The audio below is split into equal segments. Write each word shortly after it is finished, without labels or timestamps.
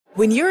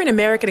When you're an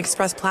American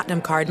Express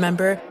Platinum card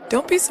member,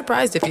 don't be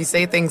surprised if you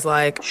say things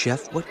like,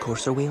 "Chef, what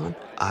course are we on?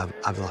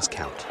 I've lost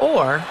count."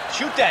 Or,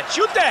 Shoot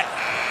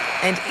that!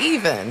 And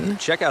even,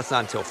 Checkout's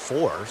not until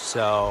 4,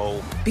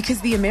 so...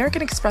 Because the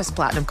American Express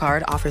Platinum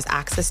Card offers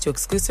access to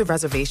exclusive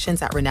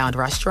reservations at renowned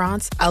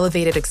restaurants,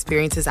 elevated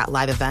experiences at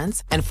live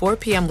events, and 4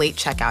 p.m. late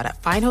checkout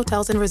at fine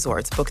hotels and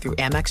resorts booked through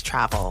Amex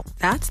Travel.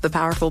 That's the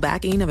powerful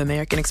backing of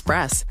American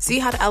Express. See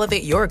how to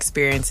elevate your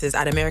experiences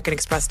at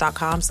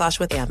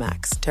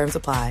americanexpress.com/withAmex. Terms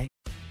apply.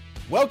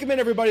 Welcome in,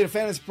 everybody, to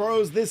Fantasy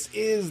Pros. This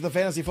is the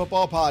Fantasy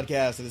Football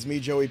Podcast. It is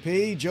me, Joey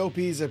P, Joe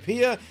P.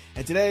 Zapia,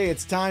 and today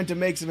it's time to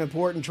make some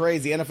important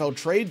trades. The NFL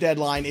trade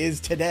deadline is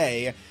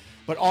today,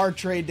 but our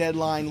trade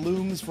deadline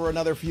looms for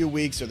another few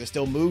weeks, so there's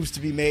still moves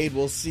to be made.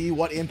 We'll see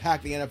what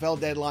impact the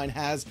NFL deadline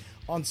has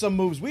on some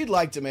moves we'd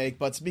like to make.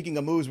 But speaking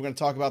of moves, we're going to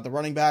talk about the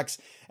running backs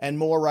and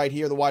more right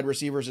here, the wide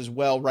receivers as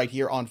well, right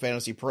here on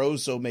Fantasy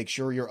Pros. So make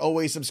sure you're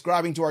always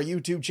subscribing to our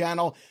YouTube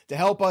channel to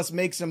help us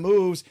make some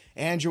moves.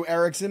 Andrew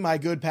Erickson, my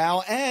good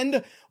pal,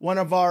 and one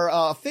of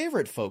our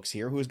favorite folks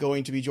here who is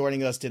going to be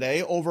joining us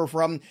today over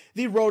from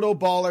the Roto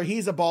Baller.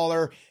 He's a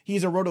baller.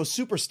 He's a Roto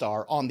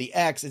superstar on the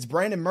X. It's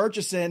Brandon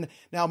Murchison.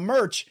 Now,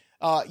 Murch,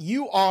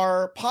 you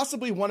are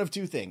possibly one of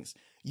two things.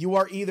 You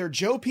are either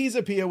Joe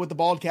Pisapia with the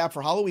bald cap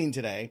for Halloween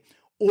today,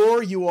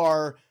 or you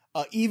are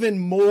even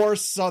more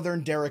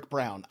Southern Derek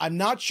Brown. I'm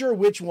not sure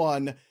which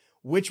one.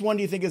 Which one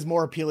do you think is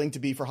more appealing to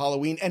be for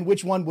Halloween, and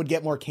which one would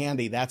get more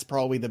candy? That's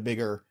probably the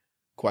bigger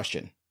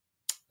question.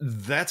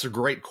 That's a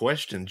great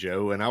question,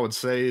 Joe. And I would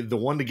say the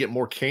one to get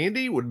more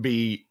candy would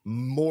be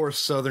more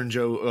Southern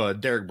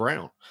Derek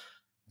Brown.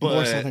 But,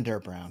 more Southern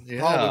Derek Brown.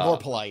 Yeah, probably more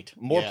polite.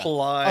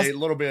 Polite, a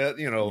little bit,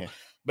 Yeah.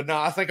 But no,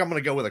 I think I'm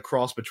going to go with a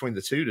cross between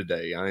the two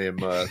today. I am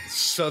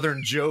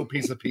Southern Joe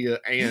Pisapia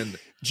and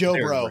Joe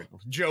Bro.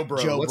 Joe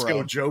Bro. Let's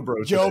go Joe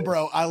Bro. Joe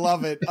Bro. I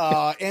love it.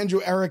 Andrew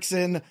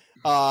Erickson.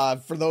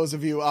 For those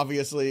of you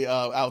obviously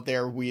out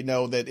there, we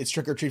know that it's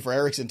trick or treat for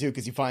Erickson too,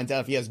 because he finds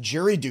out if he has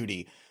jury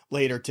duty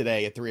later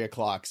today at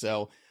 3:00.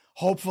 So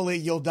hopefully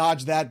you'll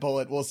dodge that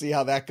bullet. We'll see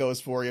how that goes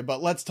for you.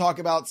 But let's talk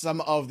about some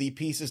of the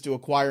pieces to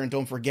acquire. And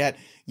don't forget,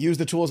 use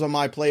the tools on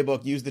my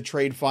playbook. Use the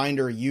trade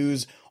finder.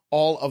 Use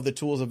all of the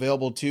tools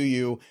available to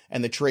you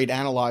and the trade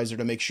analyzer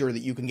to make sure that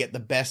you can get the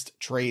best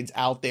trades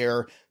out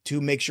there to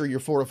make sure you're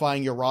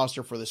fortifying your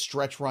roster for the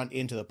stretch run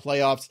into the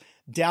playoffs.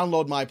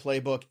 Download my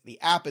playbook. The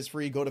app is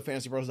free. Go to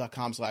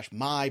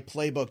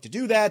fantasypros.com/myplaybook to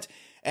do that.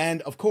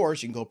 And of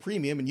course, you can go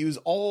premium and use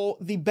all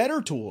the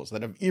better tools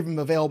that are even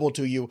available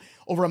to you.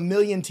 Over 1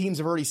 million teams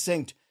have already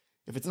synced.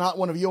 If it's not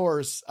one of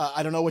yours,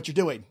 I don't know what you're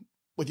doing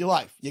with your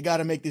life. You got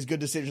to make these good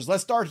decisions.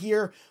 Let's start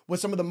here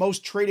with some of the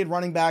most traded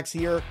running backs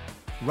here.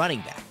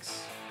 Running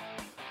backs.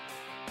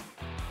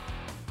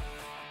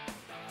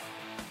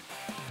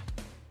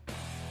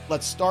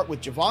 Let's start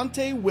with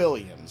Javonte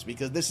Williams,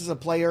 because this is a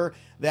player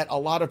that a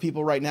lot of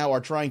people right now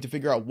are trying to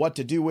figure out what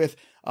to do with.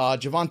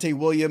 Javonte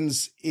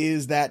Williams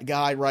is that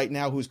guy right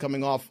now who's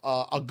coming off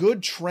a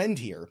good trend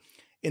here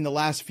in the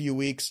last few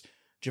weeks.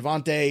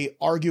 Javonte,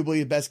 arguably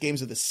the best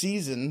games of the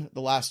season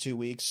the last 2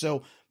 weeks.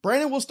 So,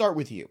 Brandon, we'll start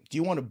with you. Do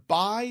you want to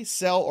buy,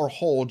 sell, or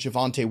hold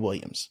Javonte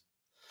Williams?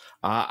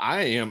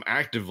 I am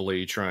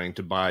actively trying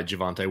to buy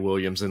Javonte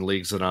Williams in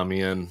leagues that I'm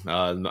in.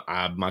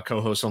 My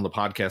co-host on the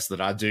podcast that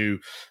I do,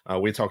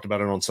 we talked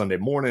about it on Sunday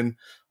morning,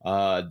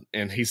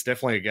 and he's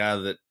definitely a guy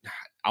that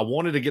I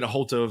wanted to get a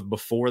hold of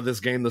before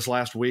this game this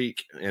last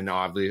week. And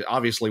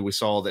obviously we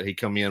saw that he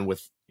come in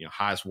with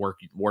highest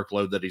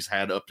workload that he's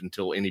had up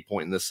until any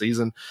point in this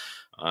season.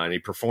 And he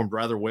performed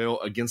rather well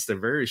against a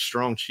very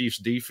strong Chiefs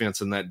defense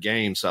in that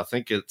game. So I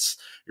think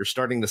you're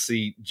starting to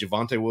see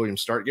Javonte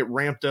Williams start to get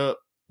ramped up.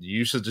 The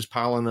usage is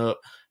piling up,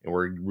 and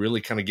we're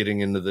really kind of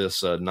getting into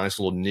this nice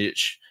little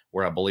niche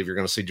where I believe you're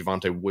going to see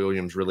Javonte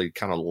Williams really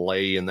kind of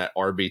lay in that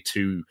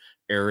RB2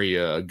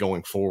 area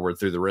going forward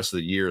through the rest of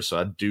the year. So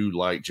I do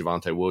like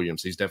Javonte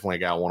Williams. He's definitely a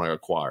guy I want to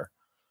acquire.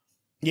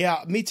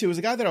 Yeah, me too. It was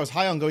a guy that I was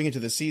high on going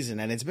into the season,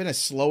 and it's been a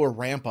slower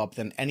ramp up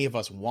than any of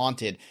us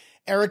wanted.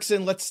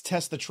 Erickson, let's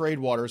test the trade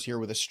waters here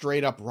with a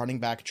straight up running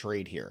back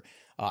trade here.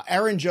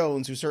 Aaron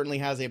Jones, who certainly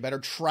has a better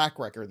track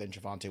record than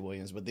Javonte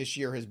Williams, but this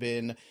year has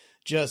been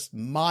just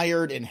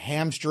mired in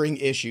hamstring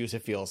issues,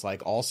 it feels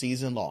like, all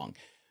season long.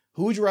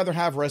 Who would you rather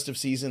have rest of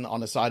season on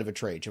the side of a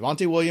trade,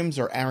 Javonte Williams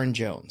or Aaron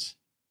Jones?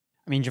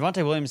 I mean,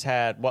 Javonte Williams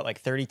had,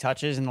 30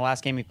 touches in the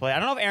last game he played? I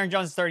don't know if Aaron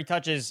Jones has 30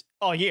 touches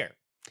all year.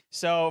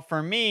 So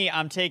for me,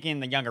 I'm taking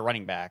the younger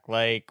running back.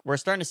 We're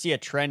starting to see a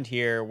trend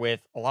here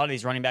with a lot of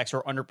these running backs who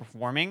are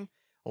underperforming.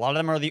 A lot of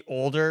them are the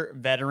older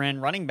veteran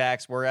running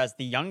backs, whereas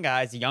the young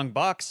guys, the young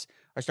bucks,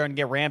 are starting to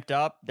get ramped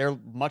up. They're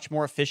much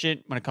more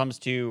efficient when it comes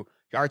to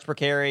yards per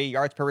carry,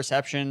 yards per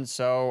reception.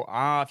 So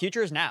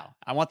future is now.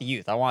 I want the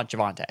youth. I want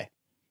Javonte.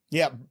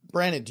 Yeah,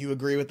 Brandon, do you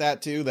agree with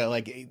that too?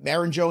 That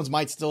Aaron Jones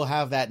might still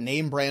have that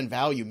name brand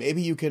value.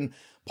 Maybe you can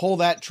pull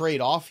that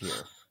trade off here.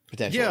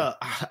 Potentially. Yeah,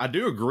 I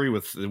do agree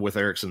with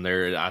Erickson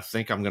there. I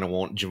think I'm going to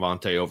want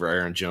Javonte over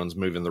Aaron Jones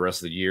moving the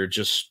rest of the year.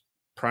 Just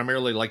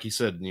primarily, like you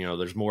said,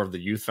 there's more of the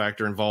youth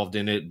factor involved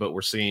in it, but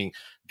we're seeing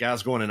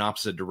guys going in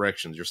opposite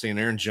directions. You're seeing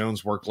Aaron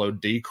Jones'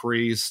 workload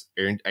decrease,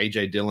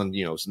 A.J. Dillon,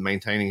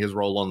 maintaining his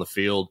role on the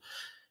field,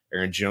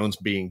 Aaron Jones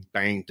being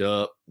banged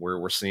up, where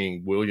we're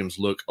seeing Williams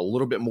look a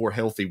little bit more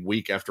healthy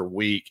week after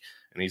week.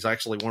 And he's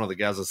actually one of the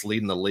guys that's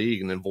leading the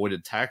league in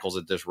avoided tackles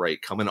at this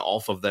rate, coming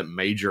off of that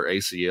major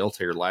ACL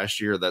tear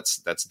last year. That's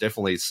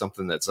definitely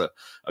something that's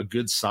a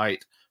good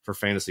sight for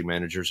fantasy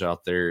managers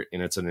out there.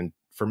 And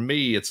for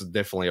me, it's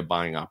definitely a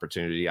buying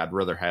opportunity. I'd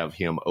rather have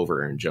him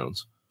over Aaron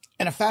Jones.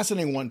 And a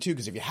fascinating one, too,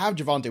 because if you have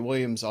Javonte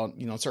Williams on,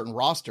 certain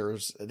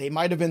rosters, they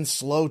might have been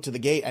slow to the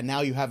gate, and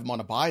now you have him on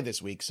a bye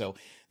this week. So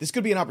this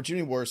could be an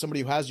opportunity where somebody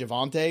who has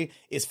Javonte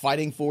is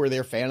fighting for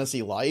their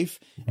fantasy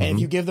life. Mm-hmm. And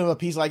if you give them a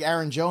piece like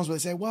Aaron Jones, where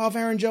they say, well, if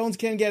Aaron Jones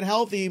can get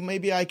healthy,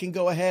 maybe I can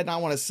go ahead and I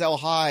want to sell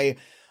high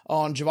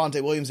on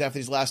Javonte Williams after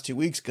these last 2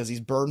 weeks because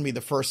he's burned me the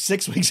first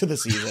 6 weeks of the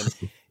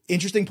season.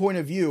 Interesting point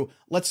of view.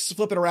 Let's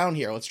flip it around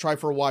here. Let's try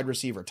for a wide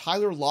receiver.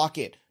 Tyler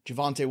Lockett,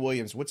 Javonte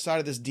Williams. Which side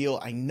of this deal?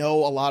 I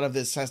know a lot of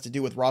this has to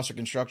do with roster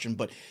construction,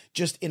 but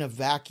just in a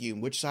vacuum,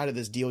 which side of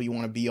this deal you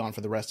want to be on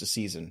for the rest of the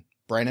season?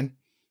 Brandon?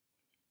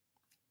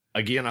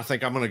 Again, I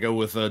think I'm going to go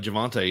with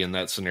Javonte in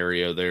that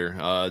scenario there.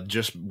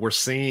 We're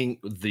seeing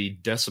the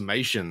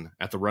decimation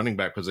at the running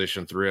back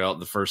position throughout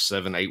the first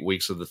 7-8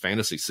 weeks of the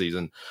fantasy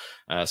season.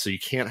 So you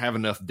can't have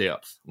enough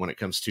depth when it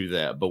comes to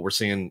that. But we're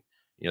seeing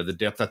the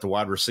depth at the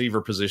wide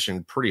receiver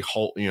position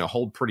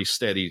hold pretty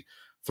steady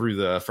through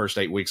the first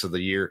 8 weeks of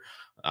the year.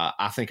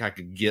 I think I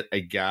could get a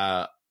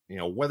guy,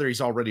 whether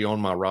he's already on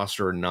my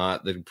roster or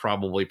not, that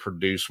probably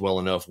produce well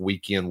enough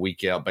week in,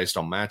 week out based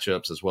on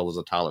matchups, as well as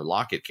a Tyler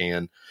Lockett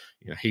can.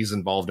 He's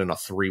involved in a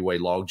 3-way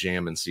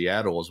logjam in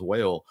Seattle as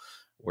well,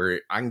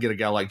 where I can get a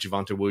guy like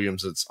Javonte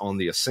Williams that's on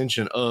the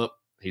ascension up.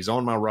 He's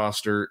on my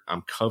roster.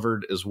 I'm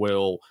covered as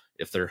well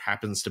if there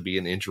happens to be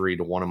an injury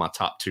to one of my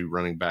top 2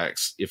 running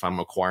backs, if I'm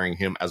acquiring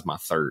him as my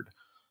third.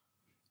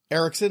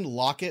 Erickson,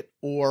 Lockett,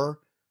 or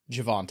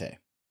Javonte?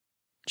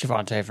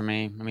 Javonte for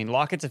me. I mean,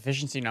 Lockett's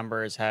efficiency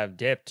numbers have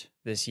dipped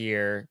this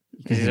year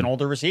because he's an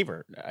older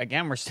receiver.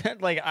 Again, we're still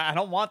I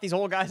don't want these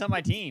old guys on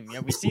my team.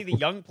 We see the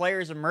young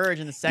players emerge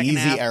in the second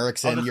half. Easy,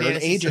 Erickson. You're an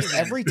ageist. Season.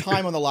 Every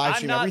time on the live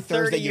stream, every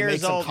Thursday, you make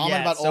some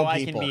comment about old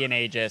people. I can be an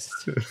ageist.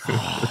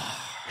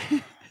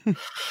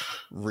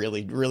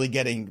 Really, really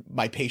getting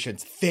my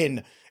patience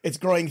thin. It's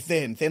growing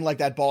thin like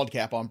that bald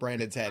cap on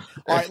Brandon's head.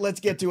 All right,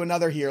 let's get to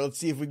another here. Let's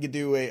see if we could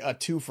do a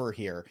twofer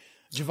here.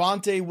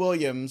 Javonte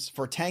Williams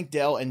for Tank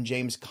Dell and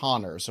James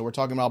Conner. So we're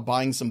talking about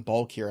buying some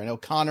bulk here. I know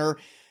Conner,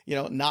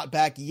 not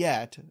back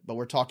yet, but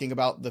we're talking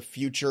about the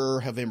future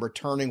of him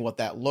returning, what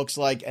that looks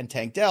like. And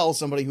Tank Dell,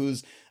 somebody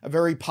who's a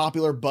very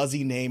popular,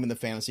 buzzy name in the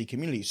fantasy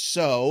community.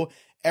 So,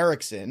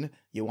 Erickson,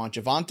 you want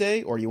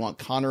Javonte or you want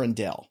Conner and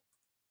Dell?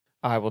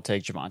 I will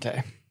take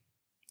Javonte.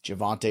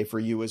 Javonte for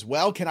you as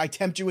well. Can I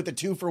tempt you with a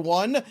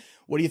 2-for-1?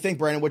 What do you think,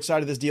 Brandon? Which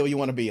side of this deal you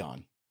want to be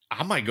on?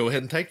 I might go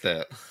ahead and take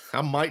that.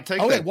 I might take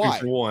that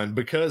 2-for-1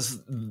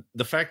 because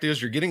the fact is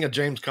you're getting a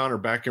James Conner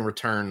back in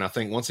return. I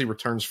think once he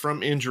returns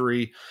from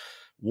injury,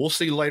 we'll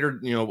see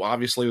later,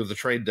 obviously with the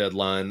trade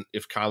deadline,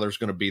 if Kyler's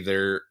going to be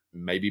there,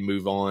 maybe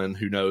move on,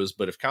 who knows.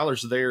 But if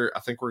Kyler's there, I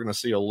think we're going to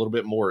see a little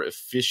bit more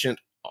efficient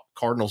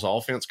Cardinals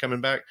offense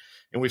coming back.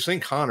 And we've seen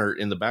Conner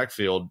in the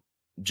backfield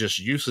just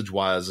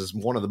usage-wise is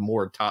one of the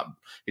more top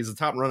 – he's the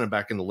top running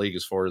back in the league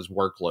as far as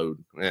workload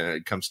when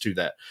it comes to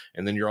that.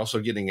 And then you're also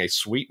getting a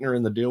sweetener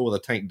in the deal with a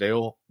Tank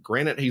Dell.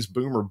 Granted, he's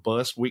boom or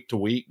bust week to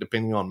week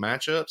depending on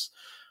matchups.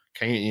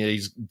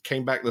 He's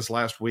came back this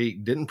last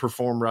week, didn't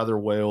perform rather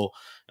well.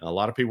 A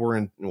lot of people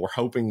were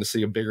hoping to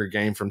see a bigger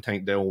game from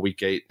Tank Dell in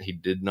week 8. He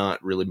did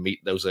not really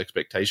meet those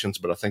expectations,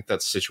 but I think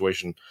that's a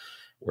situation –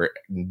 where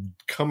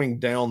coming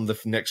down the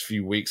next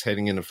few weeks,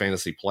 heading into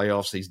fantasy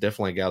playoffs, he's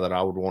definitely a guy that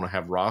I would want to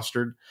have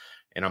rostered.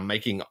 And I'm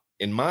making,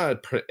 in my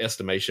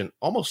estimation,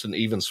 almost an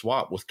even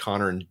swap with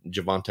Conner and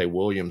Javonte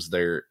Williams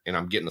there, and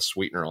I'm getting a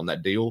sweetener on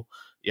that deal.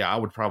 Yeah, I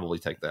would probably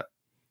take that.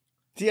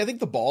 See, I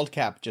think the bald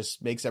cap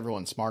just makes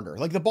everyone smarter.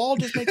 Like, the bald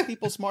just makes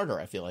people smarter,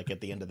 I feel like,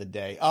 at the end of the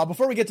day.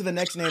 Before we get to the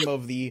next name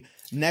of the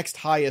next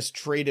highest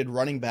traded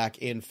running back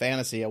in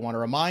fantasy, I want to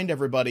remind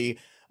everybody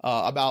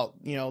about,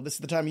 this is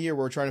the time of year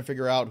where we're trying to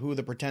figure out who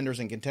the pretenders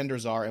and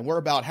contenders are, and we're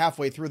about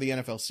halfway through the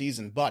NFL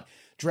season, but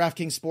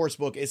DraftKings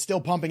Sportsbook is still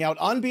pumping out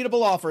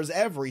unbeatable offers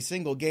every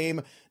single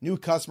game. New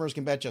customers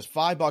can bet just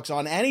 $5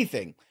 on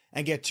anything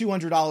and get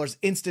 $200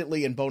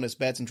 instantly in bonus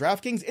bets, and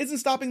DraftKings isn't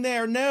stopping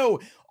there. No,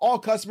 all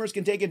customers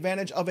can take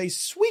advantage of a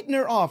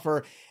sweetener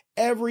offer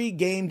every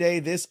game day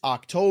this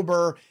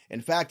October.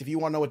 In fact, if you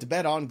want to know what to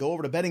bet on, go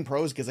over to Betting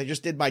Pros, because I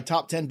just did my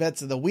top 10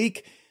 bets of the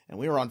week, and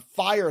we are on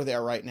fire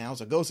there right now,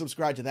 so go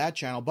subscribe to that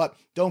channel. But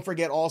don't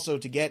forget also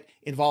to get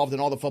involved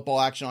in all the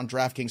football action on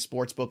DraftKings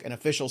Sportsbook, an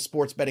official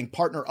sports betting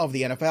partner of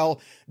the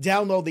NFL.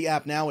 Download the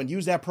app now and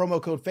use that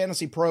promo code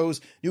FANTASYPROS.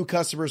 New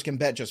customers can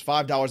bet just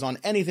 $5 on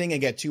anything and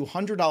get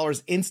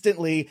 $200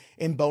 instantly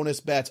in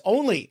bonus bets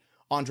only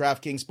on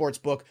DraftKings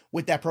Sportsbook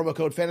with that promo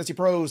code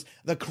FANTASYPROS.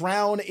 The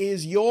crown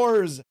is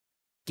yours.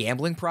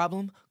 Gambling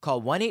problem?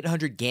 Call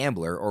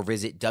 1-800-GAMBLER or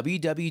visit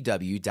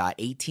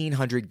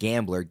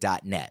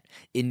www.1800gambler.net.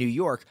 In New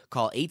York,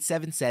 call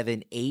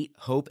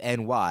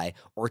 877-8-HOPE-NY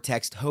or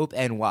text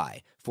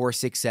HOPE-NY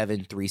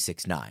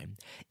 467-369.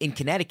 In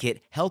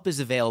Connecticut, help is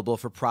available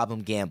for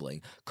problem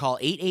gambling. Call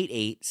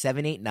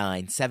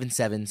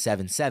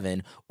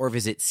 888-789-7777 or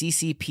visit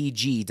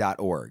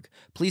ccpg.org.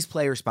 Please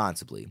play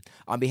responsibly.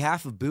 On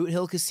behalf of Boot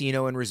Hill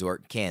Casino and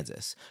Resort,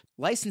 Kansas.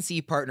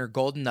 Licensee partner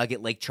Golden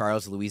Nugget Lake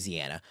Charles,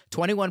 Louisiana.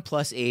 21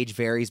 plus age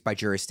varies by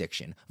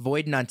jurisdiction.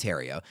 Void in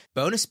Ontario.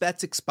 Bonus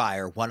bets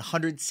expire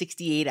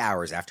 168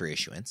 hours after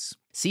issuance.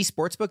 See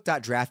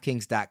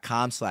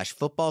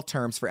sportsbook.draftkings.com/football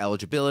terms for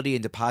eligibility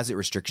and deposit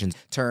restrictions,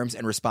 terms,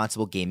 and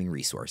responsible gaming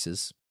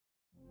resources.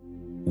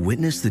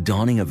 Witness the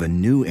dawning of a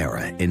new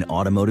era in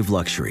automotive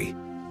luxury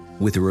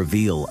with a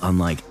reveal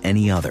unlike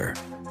any other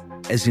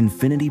as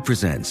Infiniti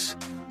presents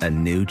a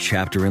new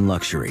chapter in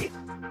luxury,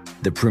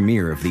 the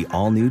premiere of the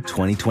all-new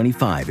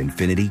 2025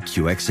 Infiniti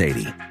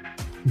QX80.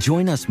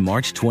 Join us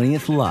March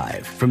 20th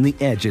live from the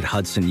Edge at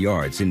Hudson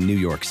Yards in New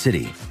York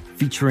City,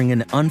 featuring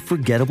an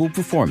unforgettable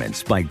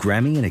performance by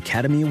Grammy and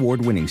Academy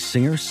Award-winning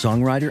singer,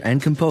 songwriter, and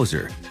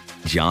composer,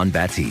 Jon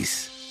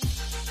Batiste.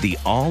 The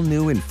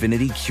all-new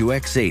Infiniti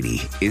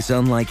QX80 is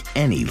unlike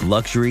any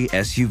luxury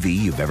SUV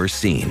you've ever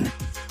seen.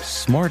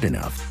 Smart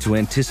enough to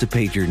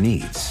anticipate your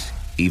needs,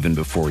 even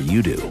before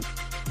you do.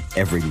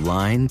 Every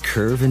line,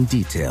 curve, and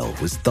detail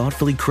was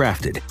thoughtfully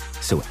crafted,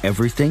 so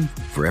everything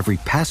for every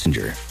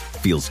passenger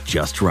feels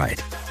just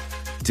right.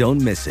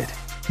 Don't miss it.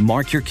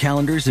 Mark your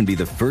calendars and be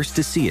the first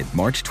to see it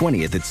March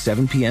 20th at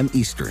 7 p.m.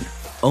 Eastern,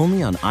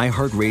 only on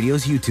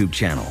iHeartRadio's YouTube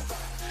channel.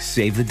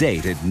 Save the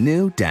date at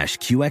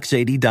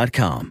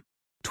new-QX80.com.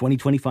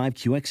 2025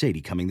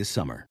 QX80 coming this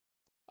summer.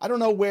 I don't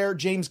know where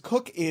James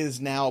Cook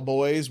is now,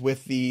 boys,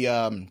 with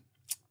the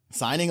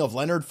signing of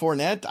Leonard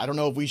Fournette. I don't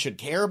know if we should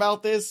care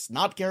about this,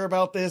 not care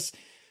about this.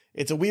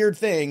 It's a weird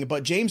thing,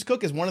 but James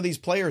Cook is one of these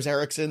players,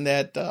 Erickson,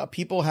 that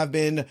people have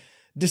been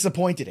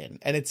disappointed in.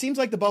 And it seems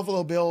like the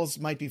Buffalo Bills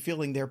might be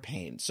feeling their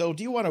pain. So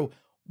do you want to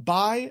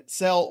buy,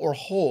 sell, or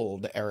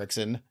hold,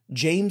 Erickson,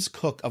 James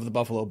Cook of the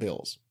Buffalo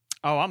Bills?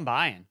 Oh, I'm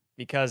buying,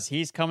 because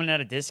he's coming at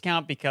a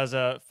discount because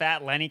of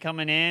Fat Lenny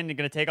coming in and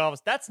going to take all of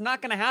us. That's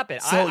not going to happen.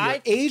 So your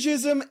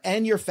ageism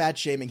and your fat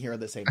shaming here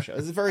on the same show.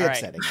 This is very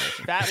upsetting.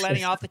 Fat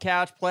Lenny off the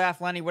couch, playoff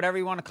Lenny, whatever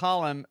you want to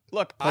call him.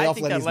 Look, I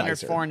think that Leonard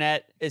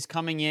Fournette is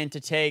coming in to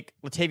take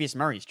Latavius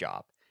Murray's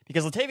job,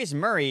 because Latavius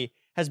Murray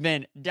has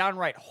been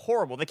downright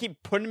horrible. They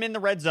keep putting him in the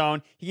red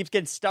zone. He keeps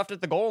getting stuffed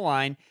at the goal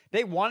line.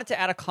 They wanted to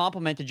add a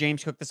compliment to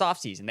James Cook this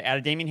offseason. They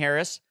added Damian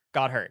Harris,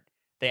 got hurt.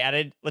 They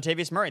added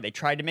Latavius Murray. They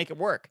tried to make it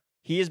work.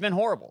 He has been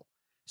horrible.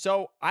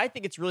 So I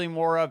think it's really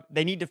more of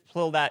they need to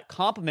fill that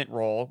compliment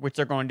role, which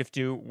they're going to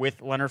do with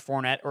Leonard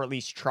Fournette, or at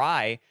least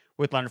try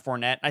with Leonard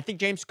Fournette. I think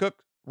James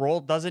Cook's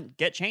role doesn't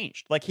get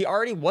changed. Like, he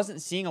already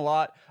wasn't seeing a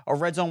lot of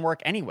red zone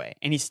work anyway,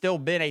 and he's still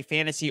been a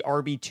fantasy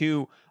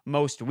RB2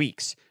 most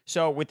weeks.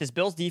 So with this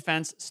Bills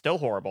defense still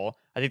horrible,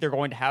 I think they're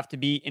going to have to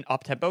be in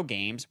up-tempo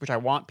games, which I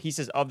want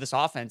pieces of this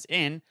offense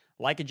in,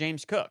 like a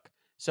James Cook.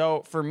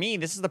 So for me,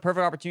 this is the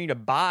perfect opportunity to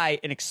buy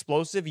an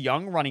explosive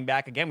young running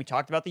back. Again, we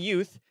talked about the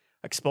youth.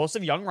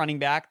 Explosive young running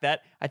back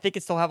that I think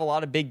could still have a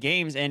lot of big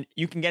games, and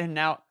you can get him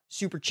now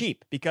super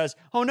cheap because,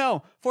 oh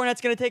no, Fournette's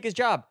going to take his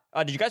job.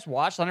 Did you guys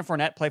watch Leonard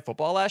Fournette play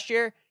football last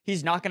year?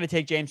 He's not going to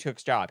take James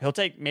Cook's job. He'll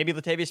take maybe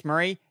Latavius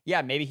Murray.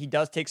 Yeah, maybe he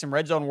does take some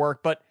red zone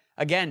work, but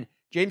again,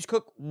 James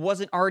Cook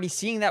wasn't already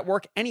seeing that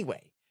work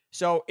anyway.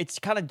 So it's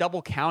kind of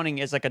double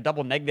counting as like a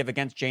double negative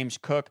against James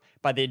Cook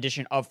by the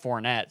addition of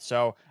Fournette.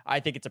 So I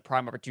think it's a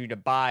prime opportunity to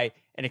buy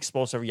an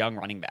explosive young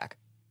running back.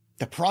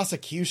 The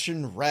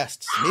prosecution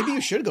rests. Maybe you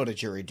should go to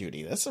jury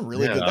duty. That's some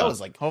really good. That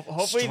was like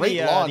hopefully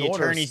the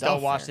attorneys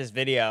don't watch this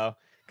video,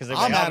 because they're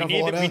like,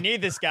 we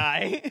need this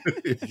guy.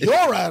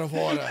 You're out of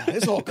order.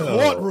 This whole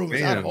courtroom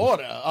is out of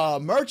order.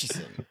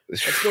 Murchison,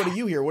 let's go to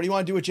you here. What do you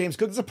want to do with James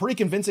Cook? It's a pretty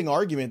convincing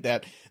argument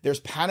that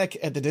there's panic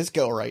at the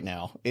disco right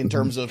now in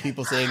terms of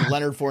people saying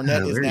Leonard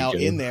Fournette is now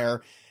in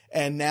there.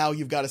 And now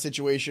you've got a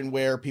situation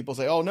where people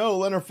say, oh, no,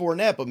 Leonard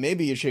Fournette, but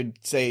maybe you should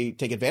say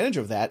take advantage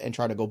of that and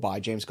try to go buy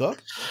James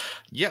Cook.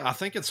 Yeah, I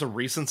think it's a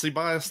recency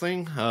bias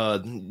thing.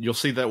 You'll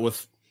see that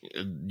with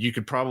you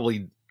could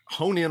probably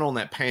hone in on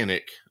that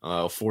panic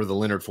for the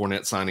Leonard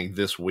Fournette signing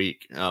this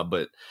week.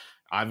 But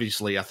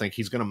obviously, I think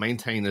he's going to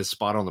maintain his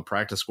spot on the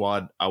practice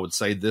squad, I would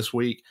say, this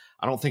week.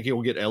 I don't think he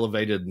will get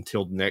elevated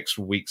until next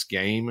week's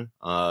game,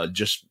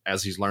 just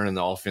as he's learning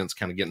the offense,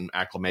 kind of getting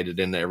acclimated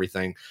into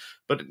everything.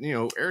 But,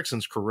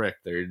 Erickson's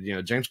correct there.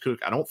 James Cook,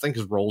 I don't think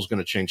his role is going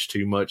to change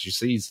too much. You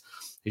see,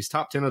 he's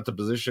top 10 at the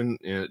position,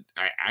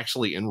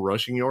 actually in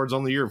rushing yards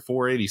on the year,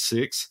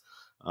 486.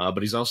 But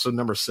he's also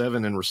number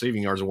 7 in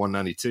receiving yards at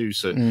 192.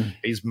 So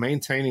he's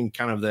maintaining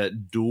kind of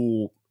that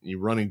dual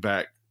running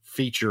back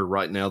feature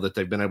right now that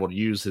they've been able to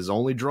use. His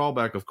only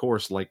drawback, of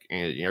course, like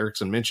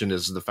Erickson mentioned,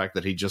 is the fact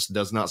that he just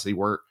does not see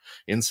work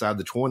inside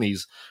the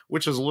 20s,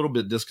 which is a little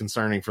bit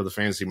disconcerting for the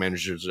fantasy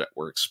managers that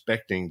were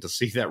expecting to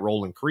see that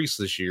role increase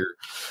this year.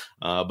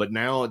 But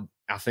now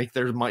I think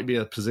there might be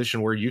a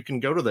position where you can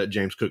go to that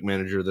James Cook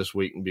manager this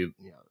week and be,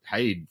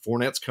 hey,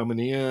 Fournette's coming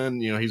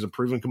in, he's a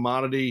proven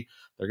commodity.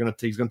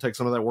 He's going to take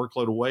some of that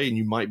workload away, and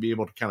you might be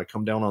able to kind of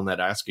come down on that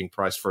asking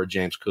price for a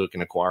James Cook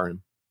and acquire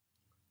him.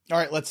 All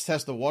right, let's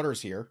test the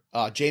waters here.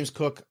 James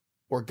Cook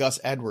or Gus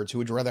Edwards, who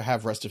would you rather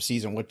have rest of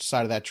season? Which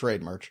side of that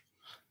trade, Merch?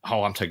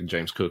 Oh, I'm taking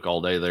James Cook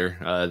all day there.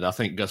 I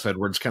think Gus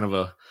Edwards kind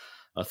of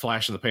a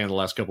flash in the pan the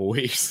last couple of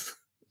weeks.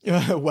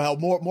 Well,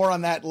 more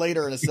on that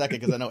later in a second,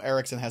 because I know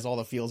Erickson has all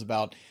the feels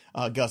about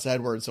Gus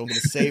Edwards, so I'm going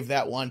to save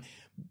that one.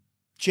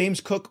 James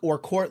Cook or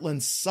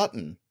Courtland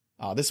Sutton?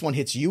 This one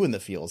hits you in the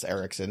feels,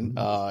 Erickson,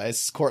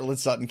 as Courtland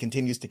Sutton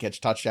continues to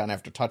catch touchdown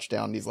after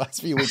touchdown these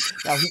last few weeks.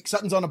 Now,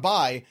 Sutton's on a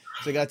bye,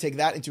 so you got to take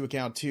that into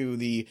account, too.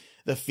 The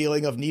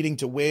feeling of needing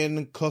to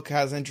win. Cook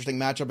has an interesting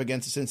matchup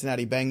against the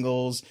Cincinnati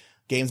Bengals.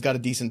 Game's got a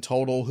decent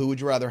total. Who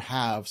would you rather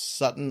have,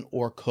 Sutton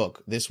or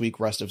Cook, this week,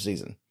 rest of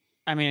season?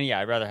 I mean, yeah,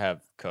 I'd rather have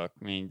Cook.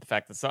 I mean, the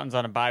fact that Sutton's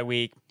on a bye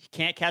week, he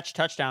can't catch a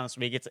touchdown this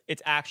week.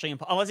 It's actually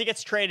unless he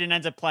gets traded and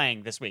ends up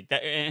playing this week.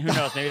 Who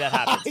knows? Maybe that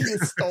happens. You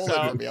stole it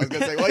from me. I was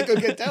going to say, well, I could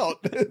get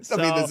dealt. I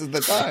mean, this is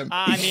the time.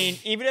 I mean,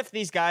 even if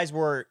these guys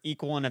were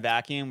equal in a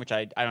vacuum, which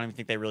I don't even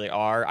think they really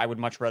are, I would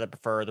much rather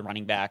prefer the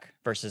running back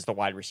versus the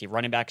wide receiver.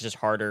 Running back is just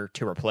harder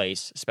to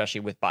replace,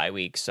 especially with bye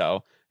weeks.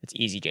 So it's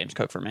easy James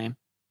Cook for me.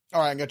 All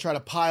right, I'm going to try to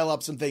pile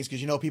up some things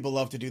because people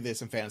love to do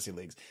this in fantasy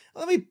leagues.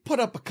 Let me put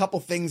up a couple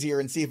things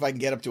here and see if I can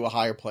get up to a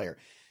higher player.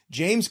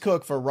 James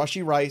Cook for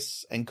Rashee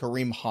Rice and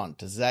Kareem Hunt.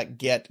 Does that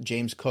get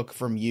James Cook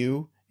from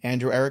you,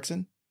 Andrew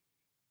Erickson?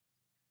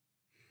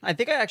 I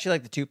think I actually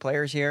like the two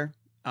players here.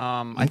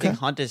 I think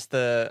Hunt is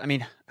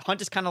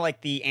kind of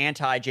like the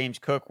anti-James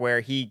Cook,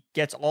 where he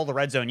gets all the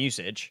red zone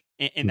usage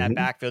in that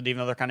backfield, even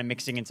though they're kind of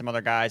mixing in some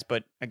other guys.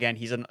 But again,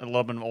 he's a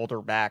little bit of an older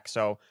back,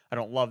 so I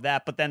don't love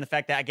that. But then the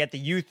fact that I get the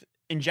youth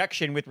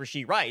injection with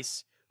Rashee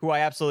Rice, who I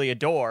absolutely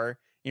adore,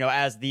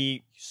 as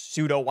the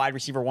pseudo wide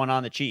receiver one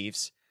on the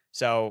Chiefs.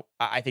 So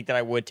I think that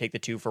I would take the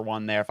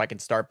 2-for-1 there if I can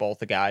start both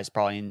the guys,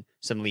 probably in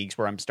some leagues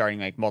where I'm starting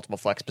like multiple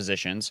flex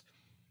positions.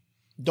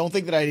 Don't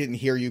think that I didn't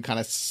hear you kind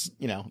of,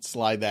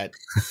 slide that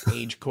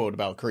age quote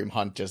about Kareem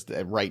Hunt just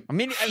right.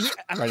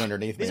 Right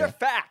underneath these me. Are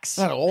facts.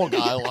 Not an old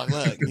guy like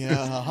that.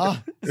 Yeah,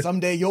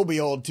 Someday you'll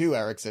be old too,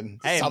 Erickson.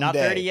 Hey, someday. Not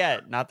 30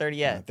 yet. Not 30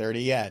 yet. Not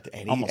 30 yet.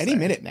 Any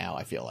minute now,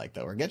 I feel like,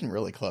 though. We're getting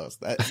really close.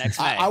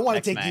 I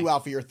want to take you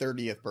out for your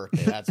 30th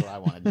birthday. That's what I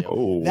want to do.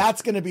 Oh.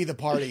 That's going to be the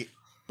party.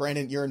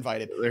 Brandon, you're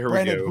invited.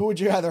 Brandon, who would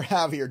you rather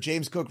have here?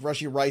 James Cook,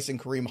 Rashee Rice, and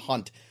Kareem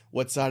Hunt.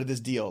 What side of this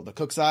deal? The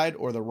Cook side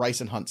or the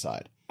Rice and Hunt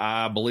side?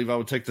 I believe I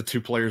would take the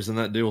two players in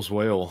that deal as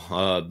well.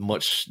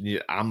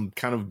 I'm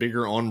kind of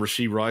bigger on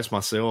Rashee Rice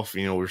myself.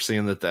 We're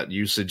seeing that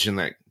usage in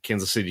that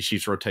Kansas City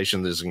Chiefs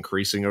rotation is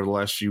increasing over the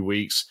last few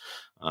weeks.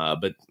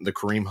 But the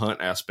Kareem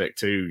Hunt aspect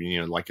too,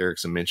 like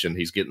Erickson mentioned,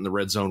 he's getting the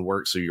red zone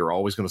work. So you're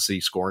always going to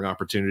see scoring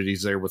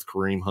opportunities there with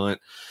Kareem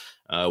Hunt.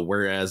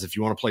 Whereas if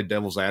you want to play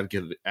devil's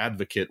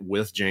advocate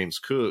with James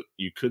Cook,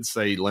 you could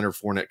say Leonard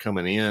Fournette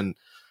coming in.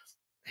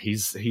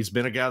 He's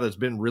been a guy that's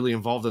been really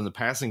involved in the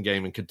passing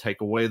game and could take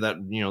away that,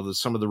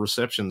 some of the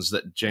receptions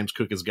that James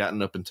Cook has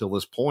gotten up until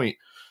this point.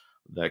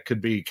 That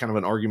could be kind of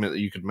an argument that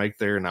you could make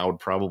there. And I would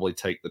probably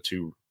take the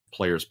two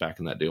players back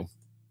in that deal.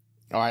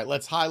 All right,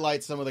 let's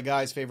highlight some of the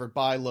guys' favorite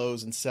buy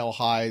lows and sell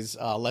highs.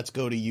 Let's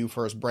go to you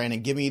first,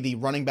 Brandon. Give me the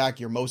running back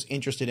you're most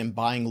interested in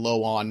buying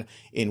low on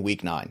in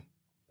week 9.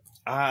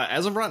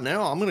 As of right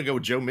now, I'm going to go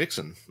with Joe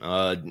Mixon.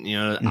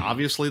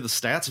 Obviously the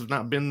stats have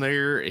not been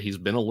there. He's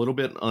been a little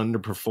bit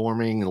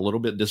underperforming and a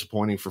little bit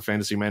disappointing for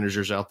fantasy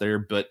managers out there.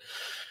 But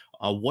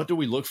what do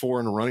we look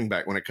for in a running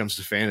back when it comes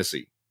to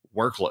fantasy?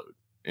 Workload.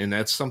 And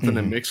that's something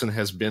that Mixon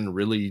has been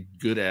really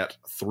good at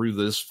through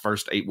this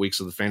first 8 weeks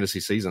of the fantasy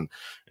season.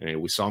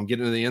 And we saw him get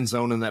into the end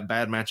zone in that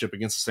bad matchup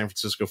against the San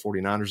Francisco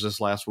 49ers this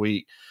last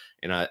week.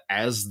 And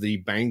as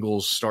the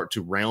Bengals start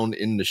to round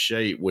into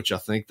shape, which I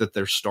think that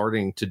they're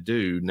starting to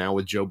do now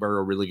with Joe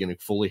Burrow really getting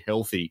fully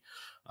healthy,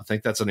 I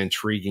think that's an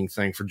intriguing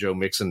thing for Joe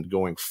Mixon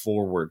going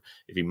forward.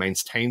 If he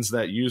maintains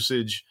that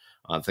usage,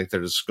 I think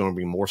there's going to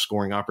be more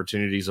scoring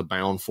opportunities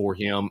abound for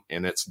him.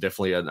 And it's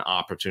definitely an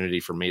opportunity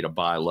for me to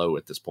buy low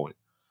at this point.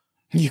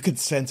 You could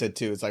sense it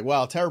too. It's like,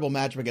 wow, terrible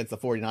matchup against the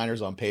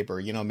 49ers on paper.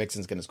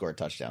 Mixon's going to score a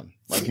touchdown.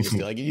 Like you just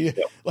feel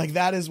like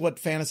that is what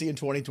fantasy in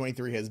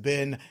 2023 has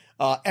been.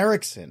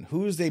 Erickson,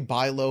 who's a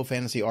buy low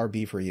fantasy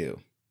RB for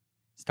you?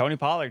 It's Tony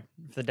Pollard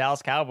for the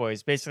Dallas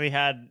Cowboys. Basically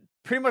had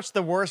pretty much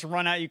the worst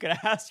run out you could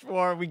ask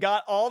for. We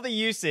got all the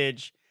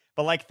usage,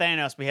 but like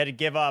Thanos, we had to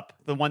give up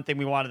the one thing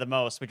we wanted the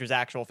most, which was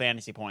actual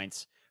fantasy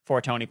points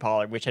for Tony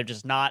Pollard, which have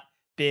just not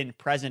been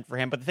present for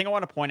him. But the thing I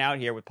want to point out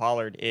here with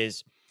Pollard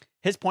is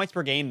his points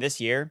per game this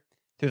year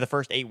through the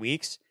first 8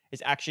 weeks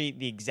is actually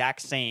the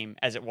exact same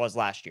as it was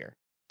last year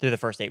through the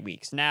first 8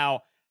 weeks.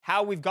 Now,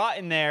 how we've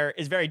gotten there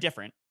is very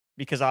different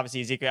because obviously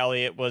Ezekiel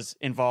Elliott was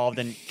involved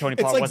and Tony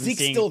It's Pollard like wasn't Zeke's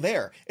seeing. still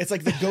there. It's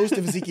like the ghost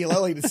of Ezekiel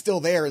Elliott is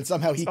still there, and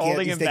somehow he's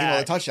holding taking him all the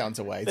back. touchdowns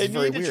away. They It's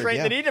very need to weird. trade.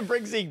 Yeah. They need to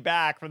bring Zeke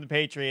back from the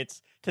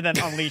Patriots to then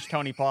unleash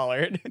Tony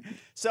Pollard.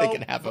 So They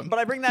can have him. But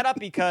I bring that up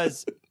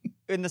because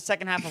in the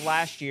second half of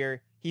last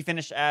year, he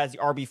finished as the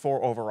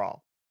RB4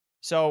 overall.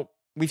 So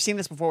we've seen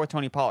this before with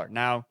Tony Pollard.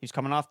 Now he's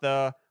coming off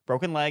the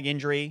broken leg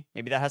injury.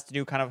 Maybe that has to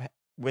do kind of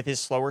with his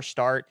slower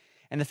start.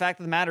 And the fact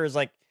of the matter is,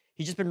 like,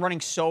 he's just been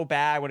running so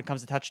bad when it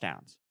comes to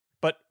touchdowns.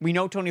 But we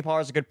know Tony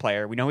Pollard's a good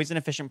player. We know he's an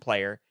efficient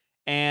player.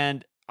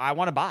 And I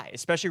want to buy,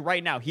 especially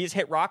right now. He's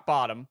hit rock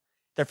bottom.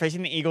 They're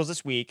facing the Eagles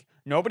this week.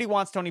 Nobody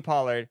wants Tony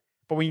Pollard.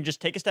 But when you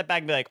just take a step back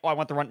and be like, oh, I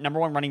want the number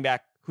one running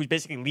back who's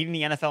basically leading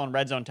the NFL in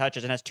red zone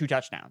touches and has 2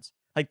 touchdowns.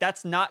 Like,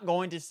 that's not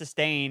going to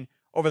sustain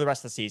over the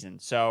rest of the season.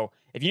 So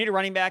if you need a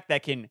running back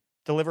that can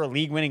deliver a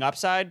league-winning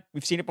upside,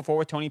 we've seen it before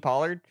with Tony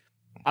Pollard,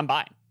 I'm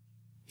buying.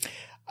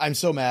 I'm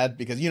so mad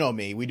because you know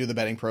me. We do the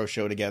Betting Pro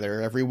show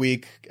together every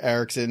week,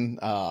 Erickson. And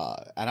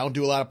I don't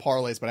do a lot of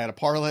parlays, but I had a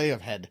parlay.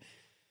 I've had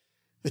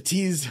the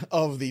tease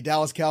of the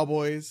Dallas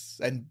Cowboys,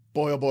 and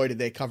boy, oh boy, did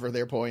they cover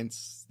their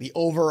points. The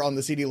over on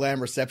the CeeDee Lamb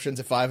receptions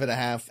at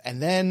 5.5.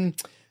 And then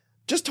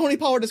just Tony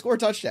Pollard to score a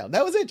touchdown.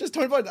 That was it. Just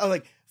Tony Pollard. I was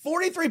like,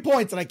 43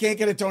 points, and I can't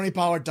get a Tony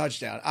Pollard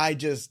touchdown. I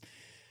just...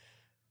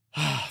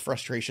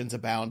 frustrations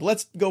abound.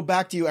 Let's go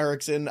back to you,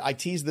 Erickson. I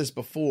teased this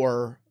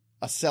before.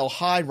 A sell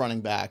high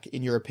running back,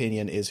 in your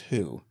opinion, is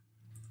who?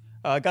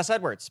 Gus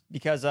Edwards,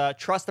 because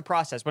trust the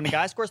process. When a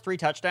guy scores 3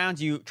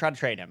 touchdowns, you try to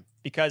trade him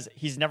because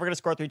he's never going to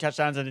score 3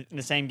 touchdowns in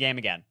the same game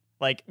again.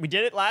 Like, we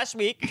did it last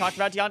week. We talked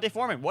about Deontay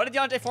Foreman. What did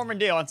Deontay Foreman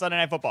do on Sunday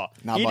Night Football?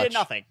 He did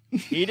nothing.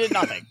 He did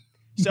nothing.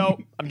 So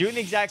I'm doing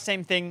the exact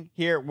same thing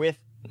here with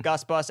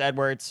Gus Bus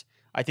Edwards.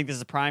 I think this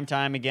is a prime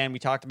time. Again, we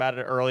talked about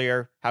it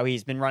earlier, how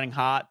he's been running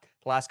hot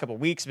the last couple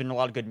of weeks. Been a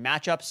lot of good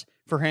matchups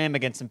for him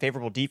against some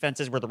favorable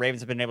defenses where the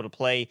Ravens have been able to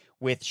play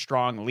with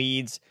strong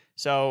leads.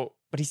 So,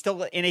 but he's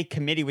still in a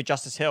committee with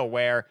Justice Hill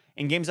where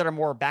in games that are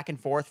more back and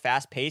forth,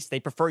 fast paced, they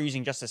prefer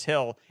using Justice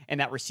Hill in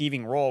that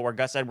receiving role where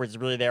Gus Edwards is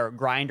really their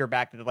grinder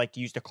back that they like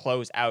to use to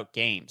close out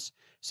games.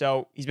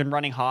 So he's been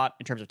running hot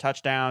in terms of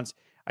touchdowns.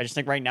 I just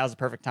think right now is the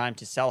perfect time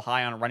to sell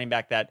high on a running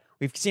back that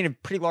we've seen a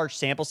pretty large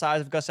sample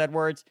size of Gus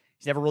Edwards.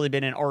 He's never really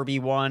been an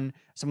RB1,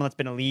 someone that's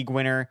been a league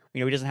winner. We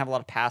know he doesn't have a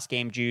lot of pass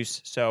game juice,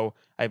 so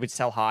I would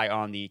sell high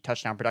on the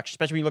touchdown production,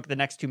 especially when you look at the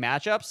next 2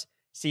 matchups.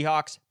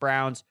 Seahawks,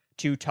 Browns,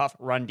 2 tough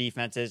run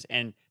defenses,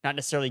 and not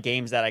necessarily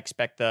games that I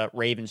expect the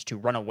Ravens to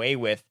run away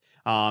with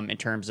in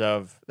terms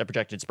of the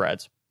projected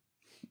spreads.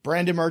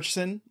 Brandon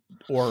Murchison,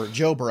 or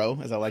Joe Bro,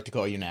 as I like to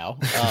call you now.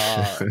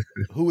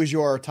 Who is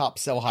your top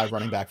sell high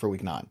running back for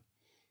week 9?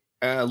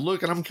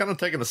 Look, and I'm kind of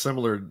taking a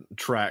similar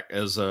track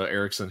as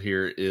Erickson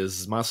here.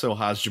 Is my sell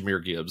high is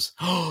Jahmyr Gibbs.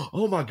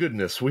 Oh my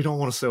goodness, we don't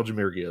want to sell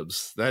Jahmyr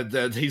Gibbs.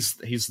 That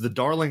he's the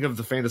darling of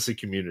the fantasy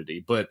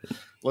community. But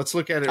let's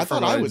look at it. I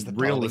thought I was the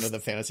darling of the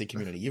fantasy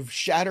community. You've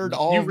shattered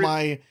all of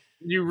my.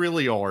 You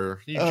really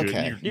are. You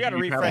got to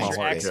refresh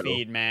your X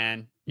feed,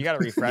 man. You got to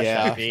refresh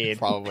that feed.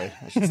 Probably.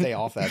 I should stay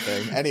off that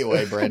thing.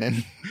 Anyway,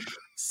 Brandon.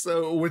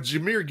 So with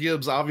Jahmyr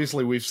Gibbs,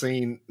 obviously we've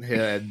seen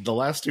the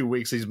last 2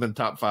 weeks he's been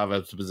top 5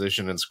 at the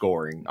position in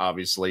scoring.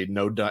 Obviously,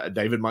 no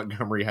David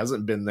Montgomery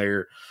hasn't been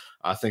there.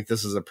 I think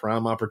this is a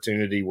prime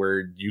opportunity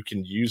where you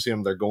can use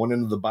him. They're going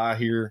into the bye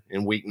here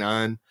in week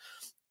 9.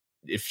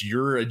 If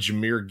you're a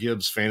Jahmyr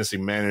Gibbs fantasy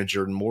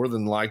manager, more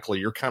than likely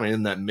you're kind of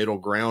in that middle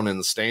ground in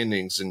the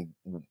standings, and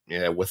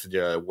with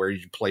where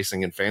you're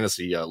placing in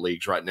fantasy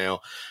leagues right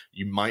now,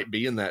 you might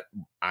be in that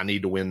I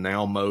need to win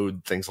now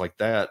mode, things like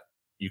that.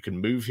 You can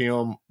move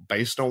him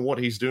based on what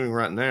he's doing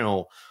right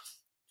now.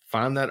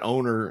 Find that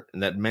owner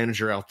and that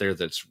manager out there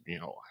that's,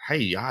 hey,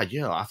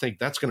 yeah, I think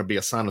that's going to be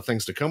a sign of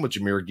things to come with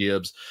Jahmyr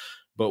Gibbs.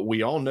 But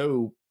we all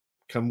know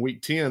come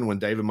week 10, when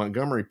David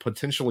Montgomery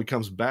potentially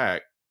comes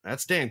back,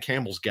 that's Dan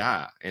Campbell's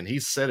guy. And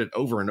he's said it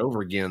over and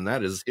over again.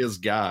 That is his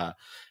guy.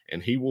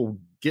 And he will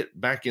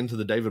get back into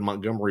the David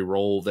Montgomery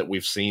role that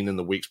we've seen in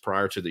the weeks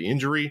prior to the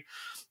injury.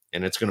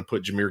 And it's going to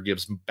put Jahmyr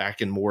Gibbs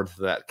back in more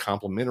to that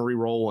complementary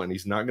role. And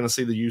he's not going to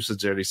see the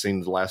usage that he's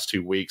seen the last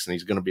 2 weeks. And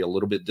he's going to be a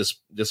little bit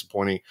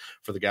disappointing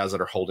for the guys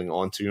that are holding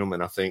on to him.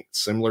 And I think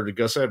similar to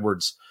Gus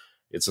Edwards,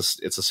 it's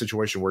a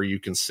situation where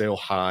you can sell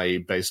high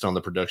based on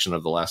the production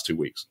of the last 2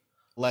 weeks.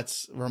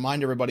 Let's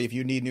remind everybody, if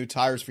you need new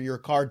tires for your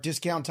car,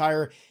 Discount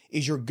Tire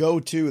is your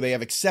go-to. They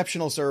have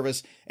exceptional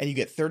service, and you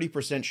get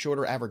 30%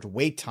 shorter average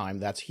wait time.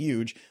 That's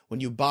huge.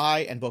 When you buy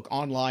and book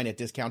online at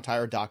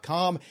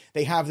discounttire.com,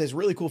 they have this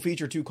really cool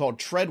feature, too, called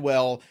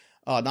Treadwell.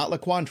 Not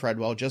Laquan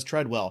Treadwell, just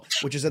Treadwell,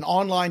 which is an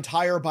online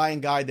tire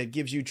buying guide that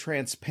gives you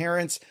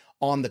transparency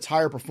on the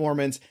tire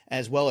performance,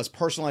 as well as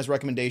personalized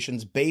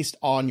recommendations based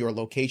on your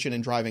location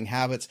and driving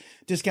habits.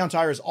 Discount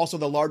Tire is also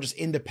the largest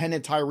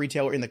independent tire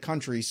retailer in the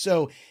country,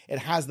 so it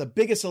has the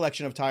biggest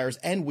selection of tires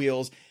and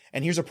wheels.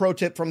 And here's a pro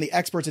tip from the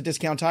experts at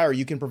Discount Tire.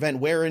 You can prevent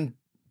wear and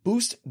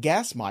boost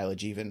gas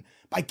mileage even.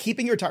 By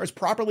keeping your tires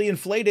properly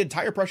inflated,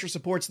 tire pressure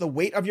supports the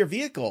weight of your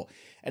vehicle,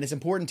 and it's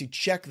important to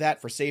check that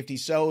for safety.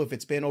 So if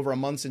it's been over a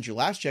month since you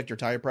last checked your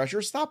tire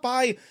pressure, stop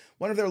by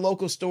one of their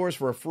local stores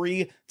for a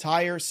free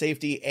tire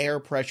safety air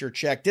pressure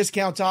check.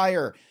 Discount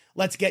Tire,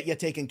 let's get you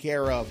taken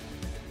care of.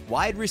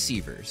 Wide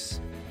receivers.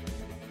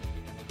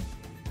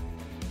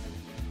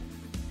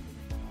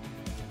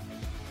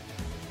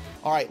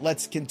 All right,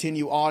 let's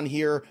continue on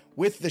here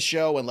with the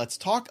show, and let's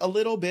talk a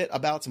little bit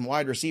about some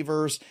wide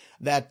receivers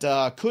that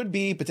could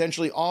be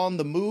potentially on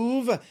the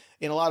move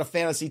in a lot of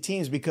fantasy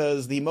teams,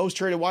 because the most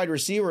traded wide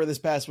receiver this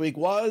past week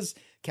was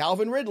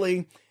Calvin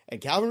Ridley,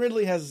 and Calvin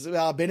Ridley has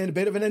been in a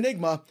bit of an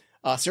enigma.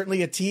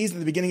 Certainly a tease in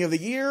the beginning of the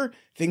year.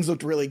 Things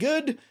looked really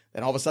good.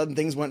 Then all of a sudden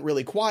things went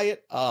really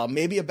quiet.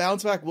 Maybe a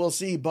bounce back. We'll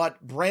see.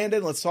 But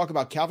Brandon, let's talk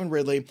about Calvin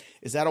Ridley.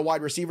 Is that a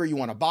wide receiver you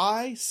want to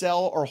buy,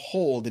 sell, or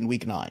hold in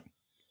week 9?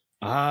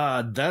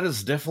 That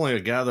is definitely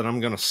a guy that I'm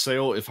going to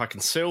sell if I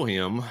can sell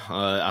him.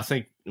 I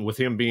think with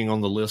him being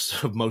on the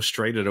list of most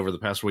traded over the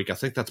past week, I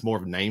think that's more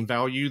of name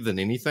value than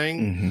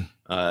anything.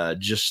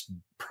 Just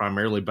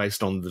primarily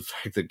based on the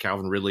fact that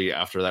Calvin Ridley,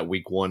 after that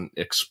week 1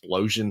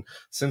 explosion,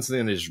 since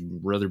then is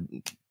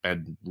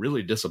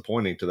really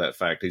disappointing to that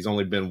fact. He's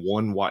only been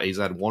he's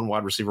had one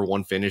wide receiver,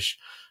 1 finish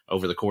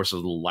over the course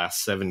of the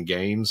last 7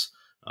 games.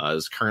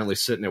 Is currently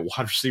sitting at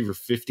wide receiver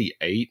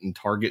 58 and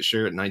target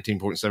share at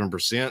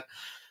 19.7%.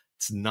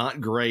 It's not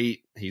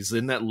great. He's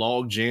in that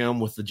log jam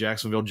with the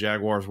Jacksonville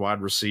Jaguars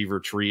wide receiver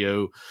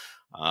trio.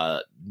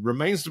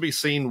 Remains to be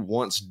seen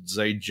once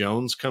Zay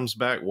Jones comes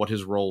back what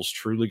his role is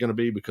truly going to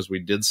be, because we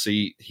did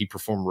see he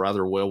performed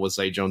rather well with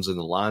Zay Jones in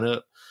the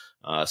lineup.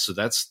 So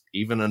that's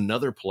even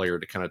another player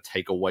to kind of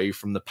take away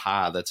from the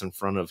pie that's in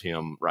front of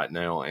him right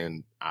now.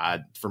 And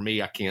for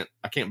me, I can't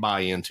buy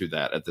into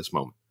that at this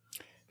moment.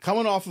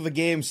 Coming off of a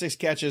game, 6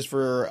 catches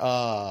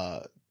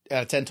for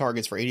 10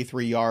 targets for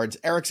 83 yards.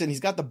 Erickson, he's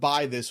got the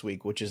bye this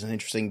week, which is an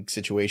interesting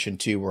situation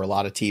too, where a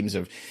lot of teams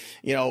have,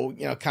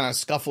 kind of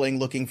scuffling,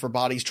 looking for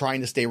bodies,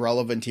 trying to stay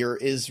relevant here.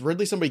 Is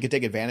Ridley somebody you could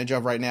take advantage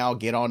of right now,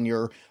 get on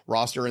your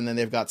roster? And then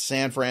they've got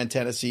San Fran,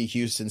 Tennessee,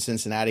 Houston,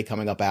 Cincinnati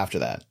coming up after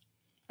that.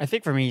 I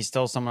think for me, he's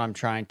still someone I'm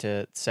trying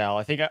to sell.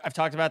 I think I've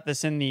talked about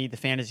this in the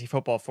fantasy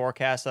football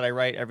forecast that I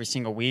write every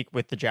single week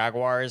with the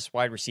Jaguars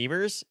wide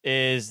receivers,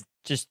 is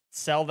just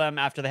sell them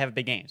after they have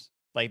big games.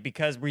 Like,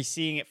 because we're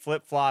seeing it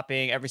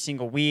flip-flopping every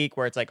single week,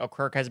 where it's like, oh,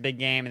 Kirk has a big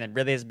game, and then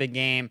Ridley has a big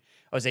game.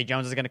 Zay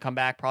Jones is going to come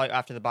back probably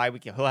after the bye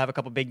week. He'll have a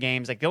couple big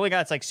games. Like, the only guy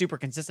that's like super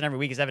consistent every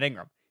week is Evan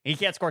Ingram. He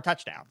can't score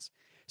touchdowns.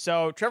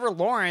 So Trevor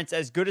Lawrence,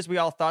 as good as we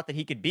all thought that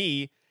he could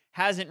be,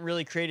 hasn't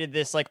really created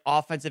this like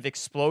offensive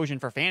explosion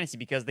for fantasy,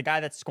 because the guy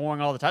that's scoring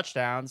all the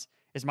touchdowns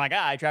is my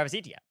guy, Travis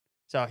Etienne.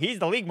 So he's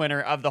the league winner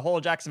of the whole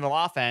Jacksonville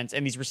offense,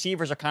 and these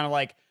receivers are kind of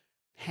like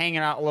hanging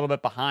out a little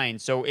bit behind.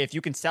 So if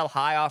you can sell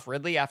high off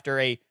Ridley after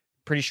a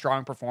pretty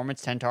strong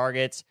performance, 10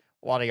 targets,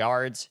 a lot of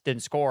yards,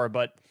 didn't score,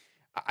 but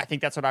I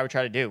think that's what I would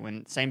try to do.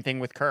 And same thing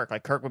with Kirk.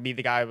 Like, Kirk would be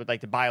the guy I would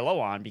like to buy low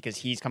on, because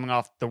he's coming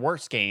off the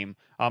worst game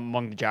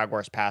among the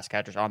Jaguars pass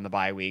catchers on the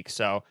bye week.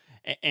 So,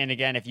 and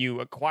again, if you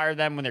acquire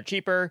them when they're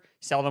cheaper,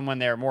 sell them when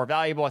they're more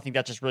valuable, I think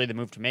that's just really the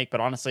move to make.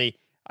 But honestly,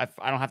 I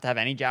don't have to have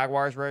any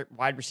Jaguars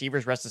wide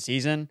receivers rest of the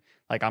season.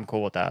 Like, I'm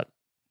cool with that.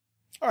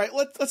 All right,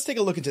 let's take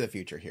a look into the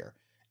future here.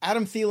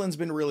 Adam Thielen's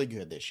been really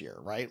good this year,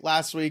 right?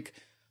 Last week,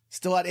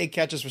 still had 8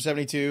 catches for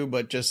 72,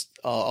 but just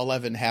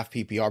 11 half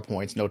PPR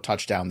points, no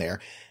touchdown there.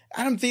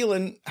 Adam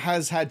Thielen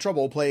has had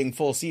trouble playing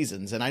full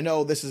seasons, and I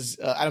know this is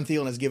Adam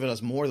Thielen has given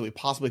us more than we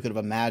possibly could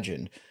have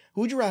imagined.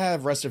 Who would you rather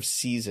have rest of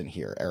season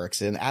here,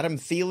 Erickson? Adam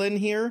Thielen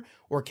here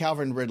or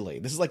Calvin Ridley?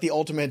 This is like the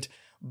ultimate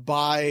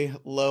buy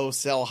low,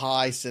 sell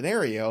high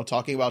scenario,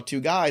 talking about 2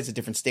 guys at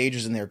different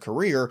stages in their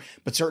career,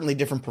 but certainly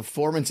different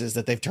performances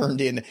that they've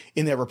turned in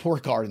their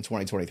report card in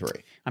 2023.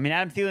 I mean,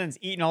 Adam Thielen's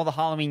eating all the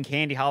Halloween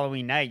candy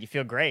Halloween night. You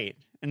feel great.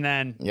 And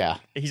then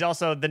he's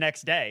also the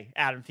next day,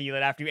 Adam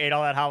Thielen, after you ate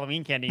all that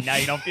Halloween candy, now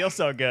you don't feel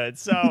so good.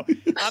 So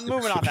I'm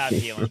moving off Adam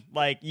Thielen.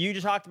 Like you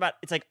just talked about,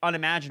 it's like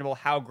unimaginable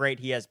how great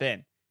he has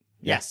been.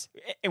 Yes.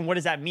 And what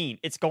does that mean?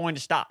 It's going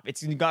to stop.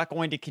 It's not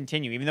going to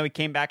continue. Even though he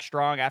came back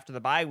strong after the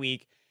bye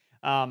week,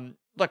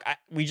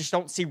 we just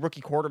don't see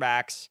rookie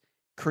quarterbacks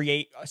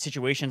create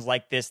situations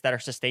like this that are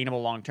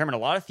sustainable long-term. And a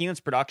lot of Thielen's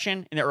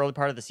production in the early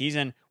part of the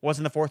season was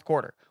in the fourth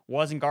quarter,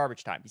 was in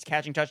garbage time. He's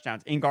catching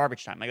touchdowns in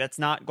garbage time. Like, that's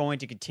not going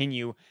to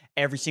continue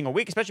every single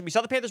week, especially we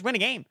saw the Panthers win a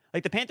game.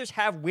 Like, the Panthers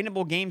have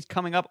winnable games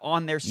coming up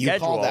on their schedule. You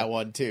called that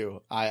one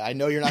too. I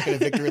know you're not going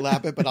to victory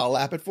lap it, but I'll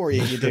lap it for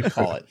you. You did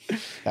call it.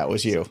 That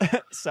was you.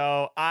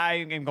 So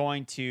I am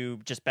going to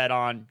just bet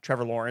on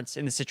Trevor Lawrence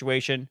in the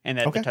situation, and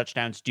that the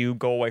touchdowns do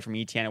go away from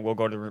Etienne and will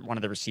go to one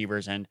of the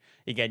receivers. And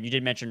again, you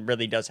did mention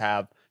Ridley does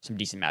have some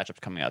decent matchups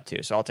coming up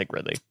too. So I'll take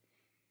Ridley.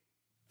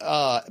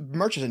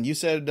 Murchison, you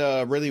said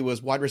Ridley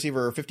was wide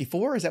receiver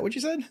 54. Is that what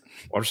you said?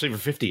 Wide receiver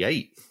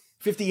 58.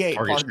 58.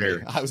 Pardon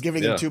me. I was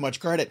giving him too much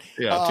credit.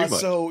 Yeah, too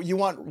much. So you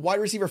want wide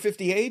receiver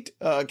 58,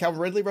 Calvin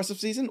Ridley rest of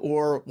season,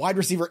 or wide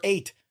receiver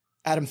 8,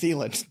 Adam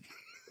Thielen?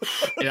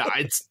 Yeah,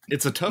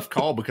 it's a tough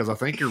call because I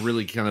think you're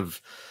really kind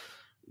of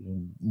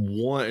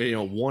one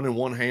in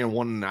one hand,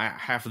 one in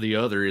half of the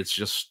other. It's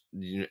just,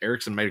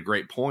 Erickson made a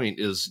great point,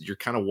 is you're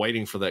kind of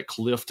waiting for that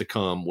cliff to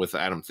come with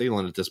Adam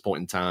Thielen at this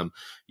point in time.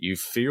 You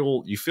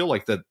feel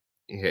like that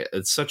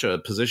it's such a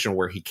position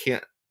where he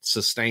can't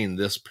sustain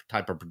this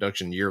type of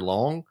production year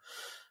long,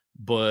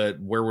 but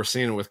where we're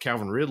seeing it with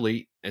Calvin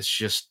Ridley, it's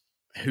just,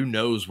 who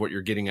knows what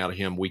you're getting out of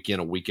him week in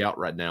and week out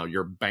right now.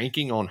 You're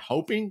banking on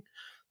hoping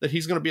that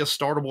he's going to be a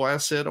startable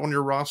asset on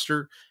your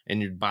roster,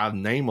 and by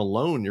name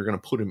alone, you're going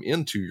to put him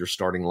into your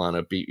starting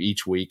lineup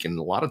each week. And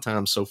a lot of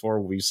times so far,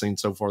 we've seen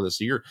so far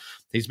this year,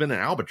 he's been an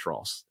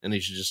albatross, and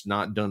he's just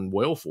not done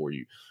well for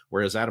you.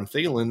 Whereas Adam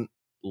Thielen,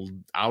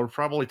 I would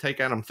probably take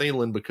Adam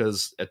Thielen,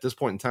 because at this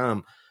point in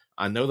time,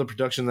 I know the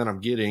production that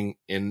I'm getting,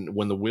 and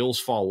when the wheels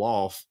fall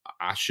off,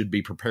 I should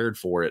be prepared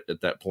for it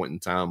at that point in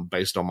time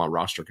based on my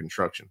roster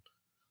construction.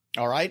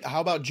 All right.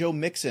 How about Joe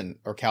Mixon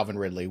or Calvin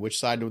Ridley? Which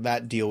side of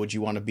that deal would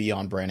you want to be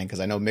on, Brandon? Because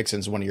I know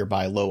Mixon's one of your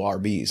buy low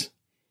RBs.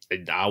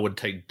 I would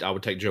take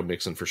Joe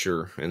Mixon for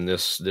sure in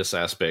this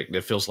aspect.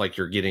 It feels like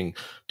you're getting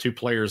two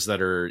players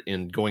that are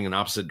going in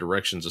opposite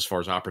directions as far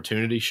as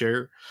opportunity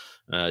share.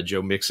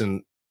 Joe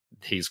Mixon,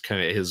 his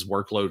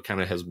workload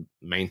kind of has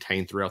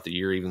maintained throughout the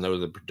year, even though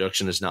the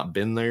production has not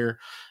been there.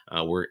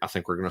 I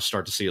think we're going to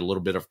start to see a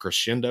little bit of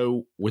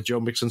crescendo with Joe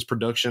Mixon's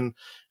production,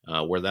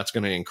 where that's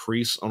going to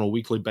increase on a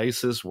weekly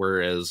basis.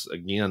 Whereas,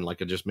 again,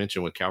 like I just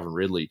mentioned with Calvin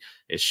Ridley,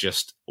 it's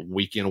just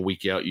week in and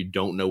week out. You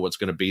don't know what's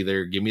going to be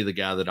there. Give me the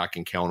guy that I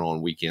can count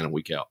on week in and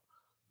week out.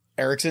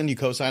 Erickson, you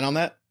co-sign on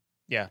that?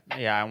 Yeah.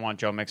 I want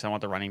Joe Mixon. I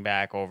want the running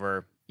back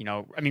over,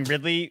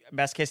 Ridley,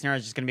 best case scenario,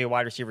 is just going to be a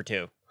wide receiver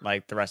too,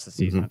 like the rest of the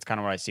season. Mm-hmm. That's kind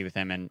of what I see with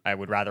him. And I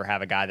would rather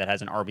have a guy that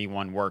has an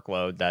RB1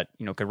 workload that,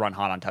 could run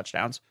hot on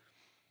touchdowns.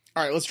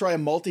 All right, let's try a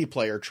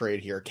multiplayer trade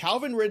here.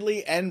 Calvin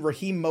Ridley and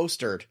Raheem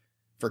Mostert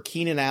for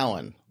Keenan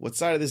Allen. What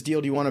side of this deal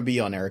do you want to be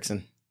on,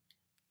 Erickson?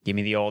 Give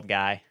me the old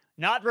guy.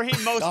 Not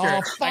Raheem Mostert.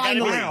 Oh,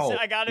 finally.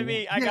 I gotta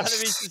be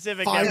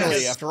specific.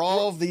 Finally, after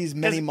all of these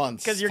many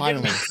months. Because you're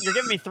giving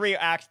me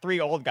three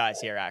old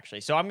guys here,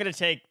 actually. So I'm gonna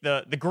take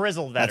the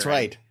grizzled veteran. That's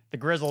right. The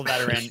grizzled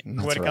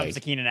veteran when it comes to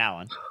Keenan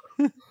Allen.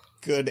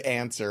 Good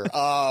answer.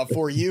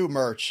 For you,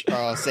 Merch,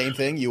 same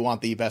thing. You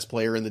want the best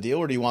player in the deal,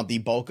 or do you want the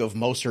bulk of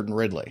Mostert and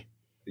Ridley?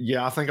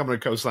 Yeah, I think I'm going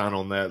to co-sign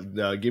on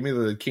that. Give me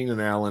the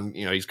Keenan Allen.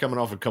 He's coming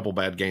off a couple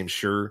bad games,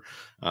 sure,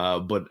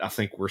 but I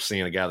think we're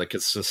seeing a guy that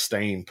could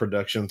sustain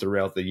production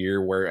throughout the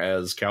year,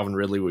 whereas Calvin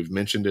Ridley, we've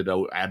mentioned it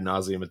ad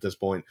nauseum at this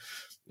point,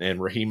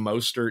 and Raheem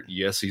Mostert,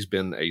 yes, he's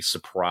been a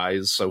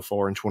surprise so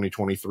far in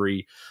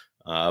 2023,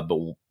 but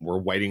we're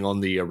waiting on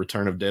the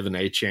return of Devin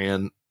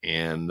Achane,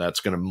 and that's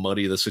going to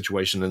muddy the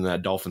situation in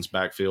that Dolphins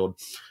backfield,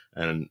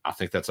 and I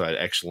think that's an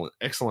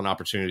excellent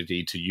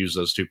opportunity to use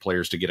those two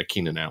players to get a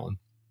Keenan Allen.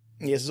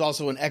 This is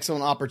also an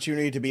excellent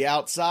opportunity to be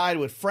outside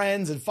with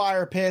friends and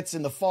fire pits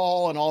in the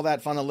fall and all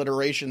that fun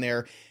alliteration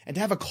there. And to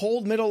have a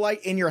cold Miller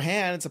Lite in your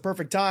hand, it's a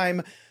perfect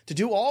time to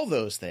do all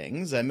those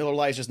things. Miller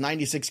Lite is just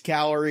 96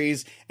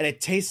 calories, and it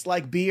tastes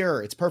like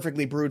beer. It's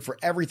perfectly brewed for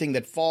everything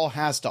that fall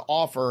has to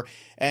offer.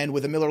 And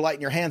with a Miller Lite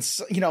in your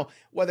hands,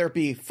 whether it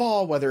be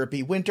fall, whether it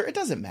be winter, it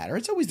doesn't matter.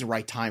 It's always the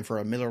right time for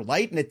a Miller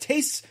Lite, and it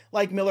tastes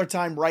like Miller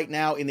time right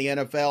now in the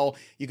NFL.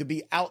 You could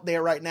be out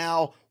there right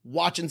now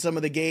watching some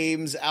of the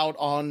games out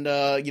on,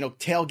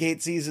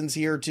 tailgate seasons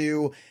here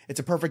too. It's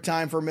a perfect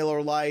time for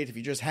Miller Lite. If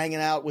you're just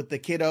hanging out with the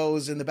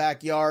kiddos in the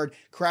backyard,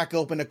 crack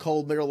open a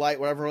cold Miller Lite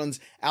where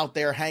everyone's out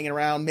there hanging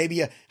around. Maybe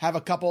you have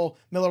a couple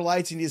Miller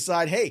Lites and you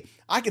decide, hey,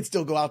 I could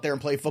still go out there and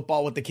play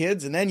football with the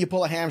kids. And then you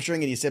pull a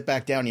hamstring and you sit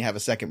back down and you have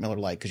a second Miller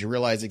Lite because you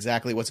realize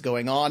exactly what's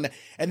going on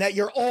and that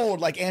you're old,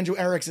 like Andrew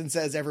Erickson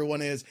says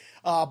everyone is.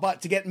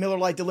 But to get Miller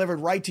Lite delivered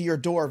right to your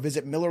door,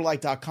 visit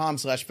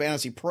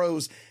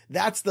MillerLite.com/fantasypros.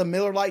 That's the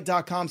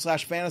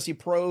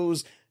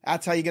MillerLite.com/fantasypros.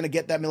 That's how you're going to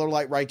get that Miller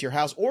Lite right to your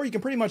house, or you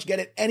can pretty much get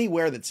it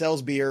anywhere that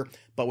sells beer,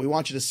 but we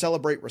want you to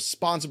celebrate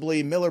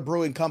responsibly. Miller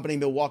Brewing Company,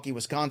 Milwaukee,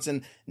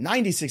 Wisconsin,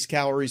 96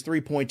 calories,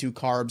 3.2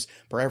 carbs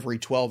per every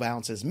 12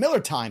 ounces. Miller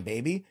time,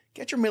 baby.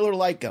 Get your Miller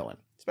Lite going,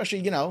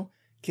 especially,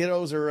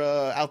 kiddos are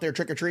out there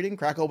trick-or-treating,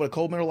 crack open a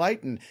cold Miller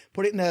Lite and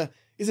put it in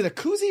is it a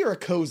koozie or a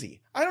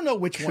cozy? I don't know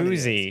which one it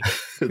is.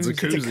 It's a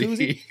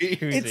koozie.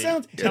 It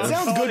sounds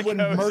good when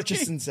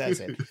Murchison says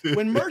it.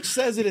 When Murch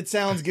says it, it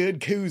sounds good.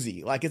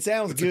 Koozie. Like it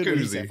sounds good.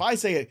 If I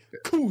say it,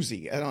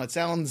 koozie, I don't know, it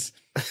sounds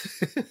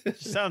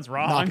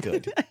wrong. Not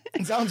good.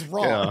 It sounds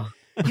wrong.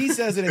 Yeah. He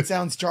says it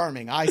sounds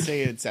charming. I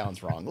say it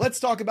sounds wrong. Let's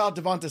talk about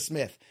Devonta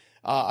Smith,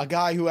 a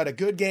guy who had a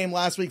good game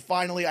last week.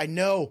 Finally, I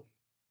know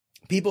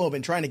people have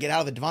been trying to get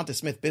out of the Devonta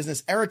Smith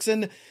business.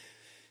 Erickson,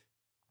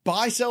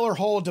 buy, sell, or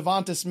hold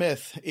Devonta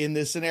Smith in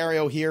this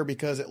scenario here,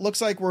 because it looks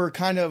like we're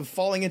kind of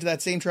falling into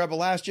that same trap of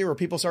last year where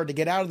people started to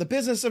get out of the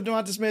business of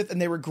Devonta Smith and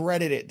they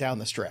regretted it down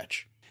the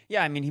stretch.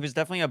 Yeah, I mean, he was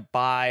definitely a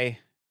buy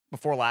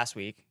before last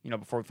week,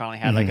 before we finally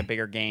had like a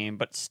bigger game,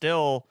 but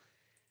still,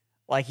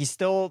 like, he's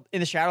still in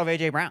the shadow of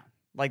A.J. Brown.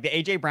 Like, the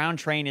A.J. Brown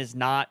train is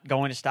not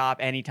going to stop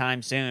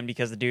anytime soon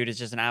because the dude is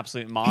just an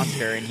absolute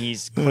monster and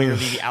he's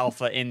clearly the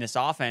alpha in this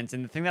offense.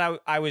 And the thing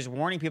that I was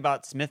warning people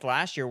about Smith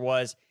last year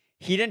was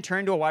he didn't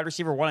turn to a wide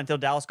receiver one until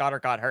Dallas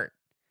Goedert got hurt.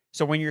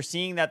 So when you're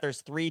seeing that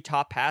there's 3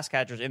 top pass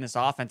catchers in this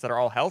offense that are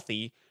all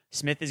healthy,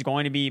 Smith is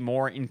going to be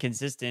more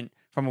inconsistent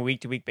from a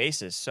week-to-week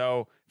basis.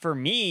 So for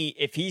me,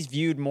 if he's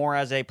viewed more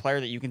as a player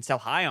that you can sell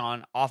high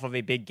on off of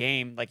a big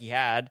game like he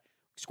had,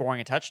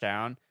 scoring a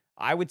touchdown,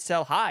 I would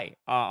sell high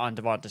on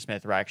Devonta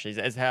Smith, actually,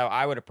 is how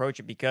I would approach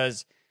it,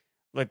 because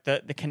like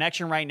the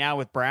connection right now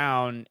with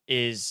Brown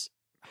it's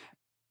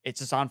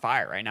just on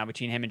fire right now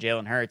between him and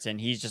Jalen Hurts,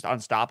 and he's just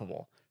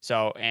unstoppable.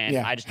 So,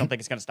 I just don't think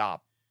it's going to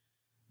stop.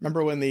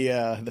 Remember when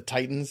the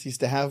Titans used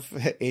to have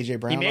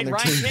AJ Brown on their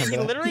team? He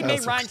literally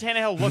made Ryan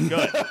Tannehill look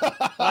good.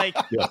 Like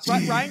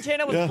Ryan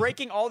Tannehill was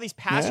breaking all these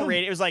passer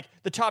ratings. It was like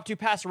the top 2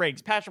 passer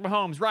ratings: Patrick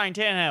Mahomes, Ryan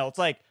Tannehill. It's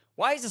like,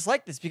 why is this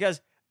like this?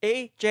 Because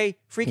AJ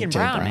freaking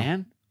Brown,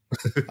 man.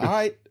 All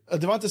right,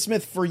 Devonta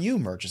Smith for you,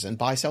 Murchison.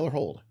 Buy, sell, or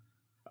hold.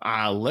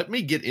 Let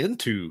me get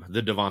into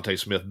the Devonta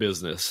Smith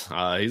business.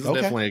 He's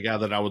definitely a guy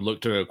that I would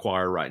look to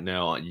acquire right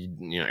now.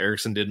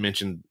 Erickson did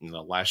mention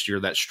last year,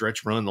 that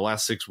stretch run, the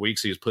last 6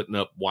 weeks, he was putting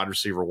up wide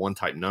receiver 1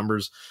 type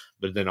numbers.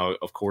 But then,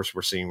 of course,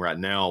 we're seeing right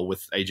now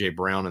with A.J.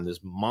 Brown and this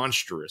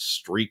monstrous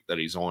streak that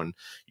he's on,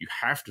 you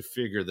have to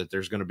figure that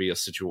there's going to be a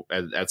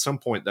situation at some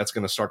point that's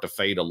going to start to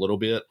fade a little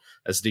bit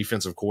as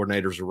defensive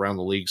coordinators around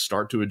the league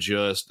start to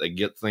adjust. They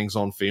get things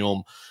on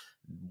film.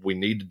 We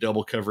need to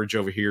double coverage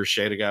over here,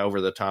 shade a guy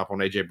over the top on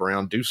A.J.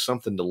 Brown, do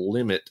something to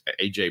limit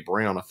A.J.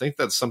 Brown. I think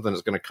that's something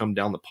that's going to come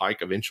down the pike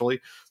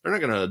eventually. They're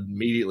not going to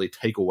immediately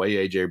take away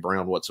A.J.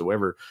 Brown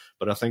whatsoever,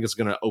 but I think it's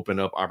going to open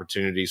up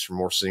opportunities for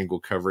more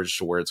single coverage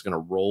to where it's going to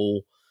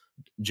roll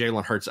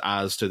Jalen Hurts'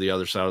 eyes to the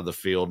other side of the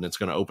field, and it's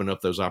going to open up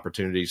those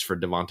opportunities for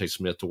Devonta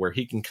Smith to where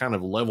he can kind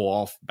of level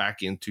off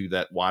back into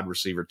that wide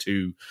receiver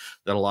 2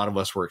 that a lot of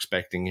us were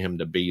expecting him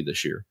to be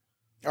this year.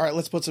 All right,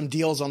 let's put some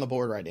deals on the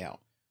board right now.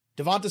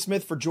 Devonta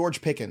Smith for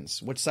George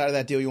Pickens. Which side of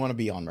that deal you want to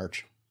be on,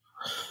 Merch?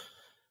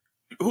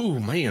 Oh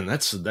man,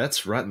 that's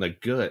right in the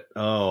gut.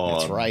 Oh,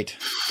 that's right.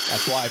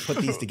 That's why I put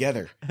these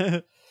together.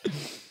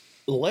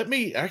 Let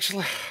me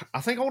actually.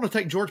 I think I want to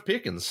take George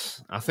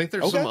Pickens. I think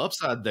there's some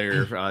upside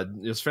there,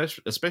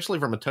 especially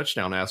from a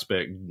touchdown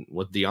aspect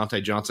with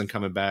Deontay Johnson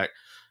coming back,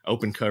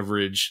 open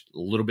coverage, a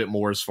little bit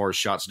more as far as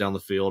shots down the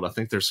field. I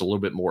think there's a little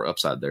bit more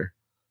upside there.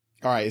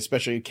 All right,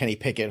 especially Kenny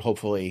Pickett.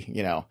 Hopefully,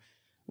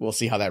 we'll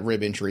see how that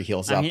rib injury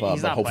heals up, but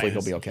hopefully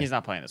he'll be okay. He's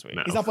not playing this week.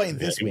 No. He's not playing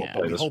this week,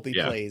 but we hope he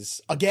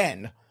plays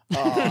again.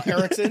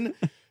 Erickson,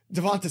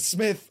 Devonta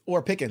Smith,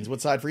 or Pickens?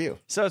 What side for you?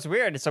 So it's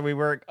weird. So we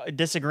were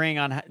disagreeing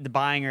on the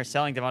buying or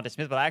selling Devonta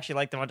Smith, but I actually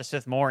like Devonta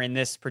Smith more in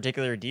this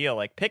particular deal.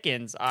 Like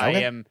Pickens, I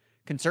am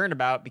concerned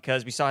about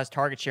because we saw his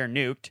target share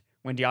nuked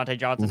when Deontay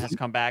Johnson has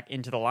come back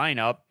into the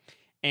lineup.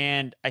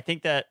 And I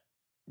think that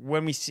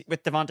when we see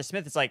with Devonta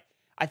Smith, it's like,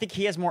 I think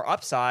he has more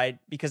upside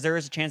because there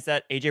is a chance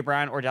that A.J.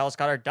 Brown or Dallas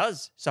Goedert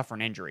does suffer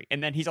an injury.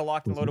 And then he's a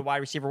locked and loaded wide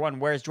receiver 1.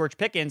 Whereas George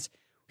Pickens,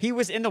 he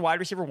was in the wide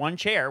receiver 1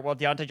 chair while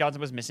Deontay Johnson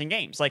was missing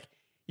games. Like,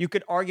 you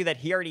could argue that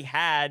he already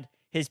had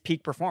his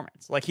peak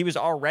performance. Like, he was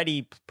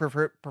already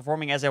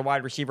performing as a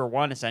wide receiver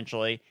 1,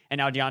 essentially. And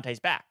now Deontay's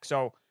back.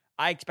 So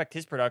I expect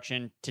his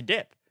production to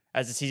dip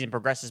as the season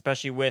progresses,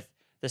 especially with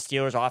the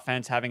Steelers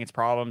offense having its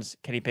problems.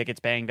 Kenny Pickett's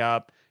banged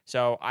up.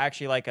 So I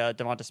actually like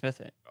Devonta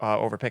Smith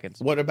over Pickens.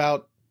 What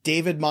about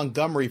David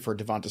Montgomery for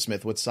Devonta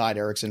Smith? What side,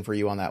 Erickson, for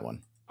you on that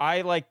one?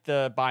 I like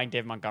the buying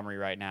David Montgomery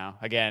right now.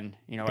 Again,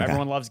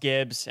 everyone loves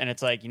Gibbs, and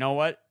it's like, you know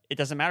what? It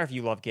doesn't matter if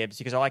you love Gibbs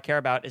because all I care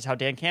about is how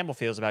Dan Campbell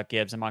feels about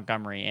Gibbs and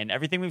Montgomery. And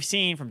everything we've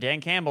seen from Dan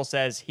Campbell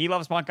says he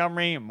loves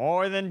Montgomery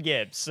more than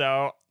Gibbs.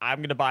 So I'm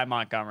going to buy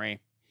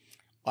Montgomery.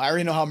 I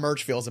already know how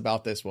Merch feels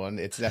about this one.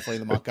 It's definitely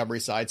the Montgomery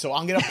side. So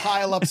I'm going to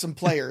pile up some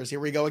players. Here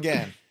we go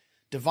again.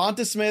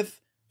 Devonta Smith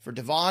for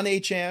Devon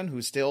Achane,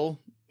 who's still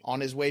on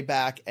his way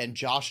back, and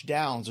Josh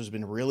Downs, who's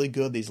been really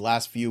good these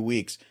last few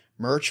weeks.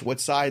 Merch,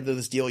 what side of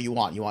this deal you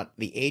want? You want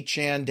the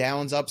Achane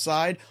Downs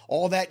upside?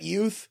 All that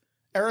youth?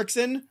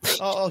 Erickson?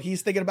 Oh,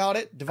 he's thinking about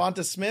it.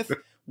 Devonta Smith,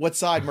 what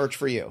side, Merch,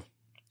 for you?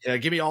 Yeah,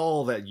 give me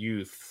all that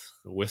youth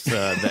with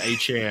the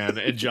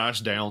Achane and Josh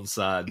Downs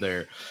side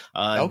there.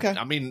 Okay.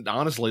 I mean,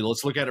 honestly,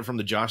 let's look at it from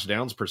the Josh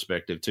Downs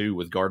perspective, too,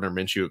 with Gardner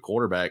Minshew at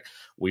quarterback.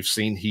 We've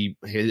seen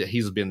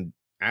he's been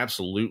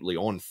absolutely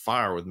on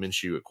fire with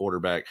Minshew at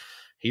quarterback.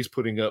 He's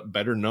putting up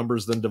better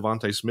numbers than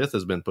Devonta Smith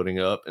has been putting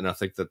up, and I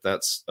think that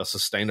that's a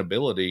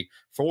sustainability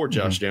for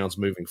Josh Downs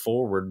moving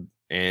forward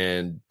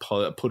and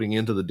putting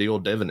into the deal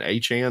Devon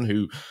Achane,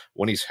 who,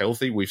 when he's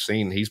healthy, we've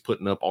seen he's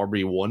putting up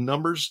RB1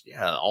 numbers.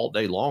 Yeah, all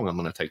day long, I'm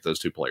going to take those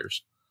two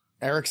players.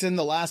 Erickson,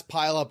 the last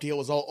pile-up deal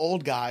was all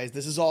old guys.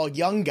 This is all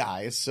young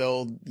guys,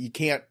 so you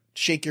can't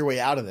shake your way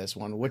out of this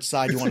one. Which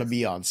side do you want to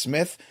be on,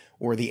 Smith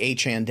or the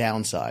Achane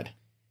downside?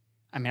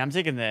 I mean, I'm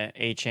taking the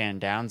Achane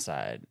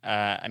downside.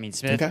 I mean,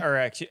 Smith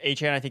or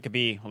Achane, I think, could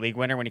be a league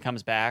winner when he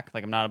comes back.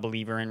 Like, I'm not a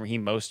believer in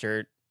Raheem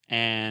Mostert.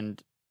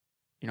 And,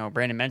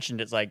 Brandon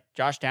mentioned it's like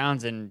Josh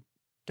Downs and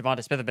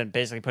Devonta Smith have been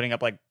basically putting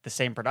up like the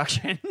same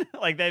production.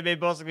 Like, they've been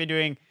basically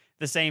doing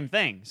the same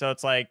thing. So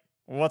it's like,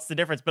 what's the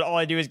difference? But all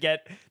I do is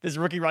get this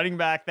rookie running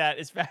back that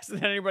is faster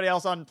than anybody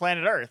else on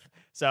planet Earth.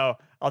 So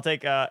I'll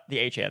take the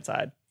Achane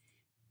side.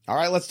 All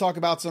right, let's talk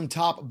about some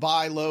top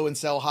buy low and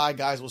sell high,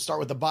 guys. We'll start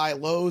with the buy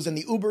lows, and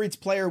the Uber Eats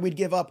player we'd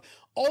give up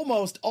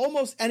almost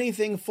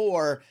anything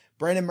for.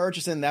 Brandon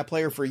Murchison, that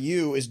player for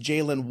you is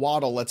Jalen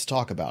Waddle. Let's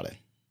talk about it.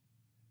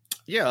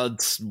 Yeah,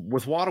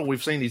 with Waddle,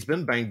 we've seen he's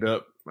been banged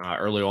up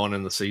early on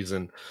in the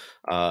season,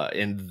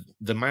 and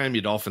the Miami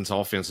Dolphins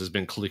offense has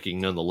been clicking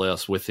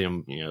nonetheless with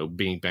him,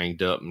 being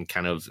banged up and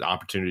kind of the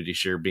opportunity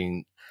share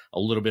being a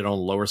little bit on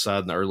the lower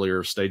side in the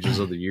earlier stages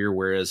of the year.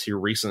 Whereas here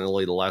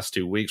recently, the last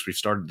 2 weeks, we've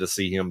started to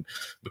see him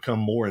become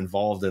more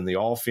involved in the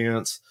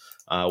offense,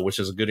 which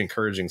is a good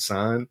encouraging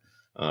sign.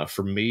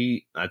 For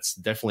me, that's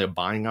definitely a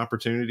buying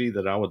opportunity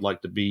that I would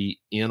like to be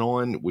in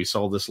on. We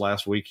saw this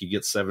last week. He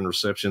gets 7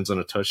 receptions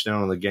and a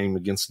touchdown in the game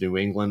against New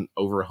England,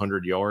 over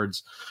 100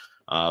 yards.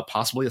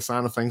 Possibly a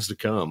sign of things to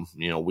come.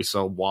 We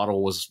saw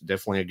Waddle was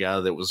definitely a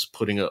guy that was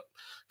putting up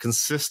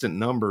consistent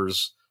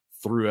numbers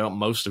throughout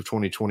most of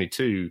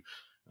 2022.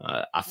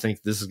 I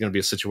think this is going to be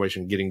a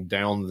situation getting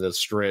down the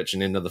stretch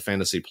and into the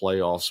fantasy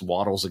playoffs.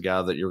 Waddle's a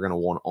guy that you're going to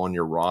want on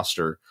your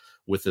roster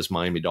with this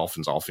Miami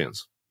Dolphins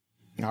offense.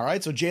 All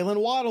right, so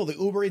Jalen Waddle, the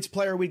Uber Eats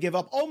player we'd give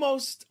up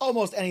almost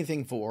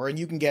anything for, and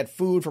you can get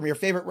food from your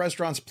favorite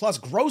restaurants plus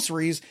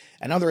groceries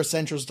and other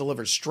essentials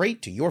delivered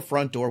straight to your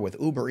front door with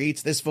Uber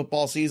Eats this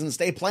football season.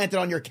 Stay planted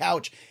on your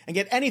couch and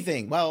get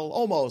anything, well,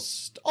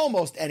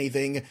 almost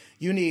anything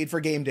you need for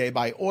game day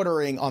by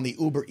ordering on the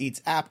Uber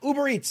Eats app.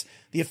 Uber Eats,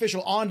 the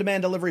official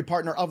on-demand delivery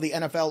partner of the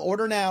NFL.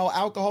 Order now.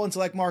 Alcohol in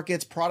select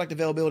markets. Product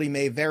availability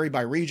may vary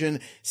by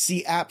region.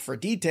 See app for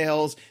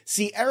details.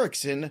 See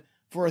Erickson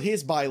for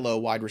his buy low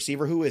wide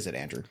receiver. Who is it,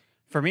 Andrew?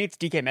 For me, it's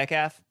DK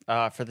Metcalf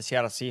for the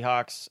Seattle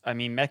Seahawks. I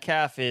mean,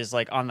 Metcalf is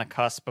like on the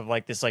cusp of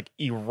like this like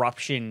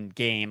eruption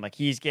game. Like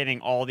he's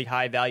getting all the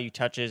high value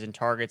touches and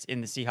targets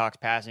in the Seahawks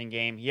passing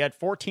game. He had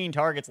 14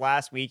 targets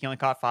last week. He only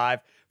caught 5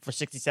 for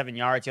 67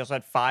 yards. He also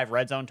had 5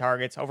 red zone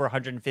targets, over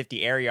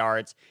 150 air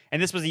yards.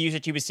 And this was the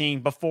usage he was seeing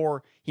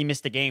before he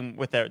missed the game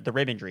with the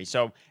rib injury.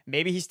 So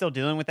maybe he's still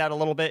dealing with that a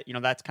little bit.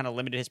 That's kind of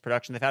limited his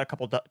production. They've had a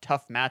couple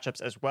tough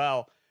matchups as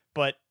well.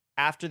 But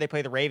after they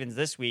play the Ravens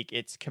this week,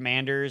 it's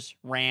Commanders,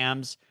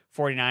 Rams,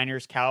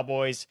 49ers,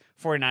 Cowboys,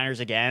 49ers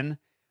again.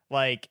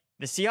 Like,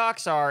 the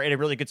Seahawks are in a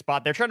really good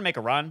spot. They're trying to make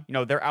a run.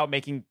 They're out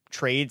making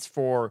trades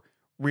for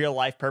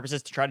real-life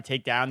purposes to try to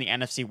take down the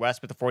NFC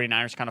West with the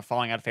 49ers kind of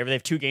falling out of favor. They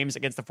have 2 games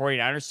against the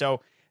 49ers,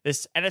 so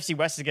this NFC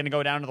West is going to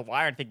go down to the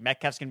wire. I think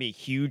Metcalf's going to be a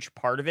huge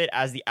part of it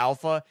as the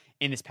alpha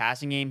in this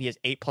passing game. He has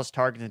 8+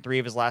 targets in 3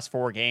 of his last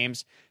 4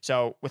 games.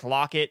 So with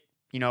Lockett,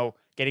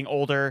 getting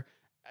older,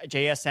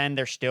 JSN,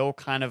 they're still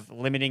kind of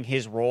limiting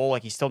his role.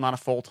 Like, he's still not a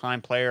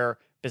full-time player,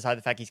 besides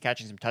the fact he's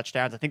catching some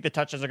touchdowns. I think the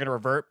touchdowns are going to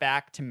revert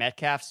back to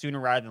Metcalf sooner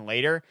rather than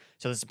later.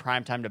 So this is a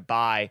prime time to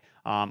buy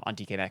on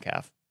DK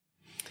Metcalf.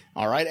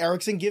 All right,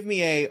 Erickson, give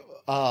me a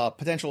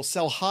potential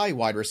sell-high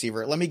wide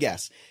receiver. Let me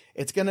guess.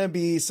 It's going to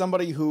be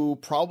somebody who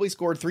probably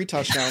scored 3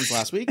 touchdowns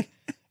last week,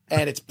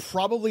 and it's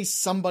probably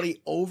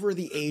somebody over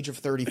the age of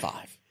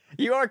 35.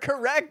 You are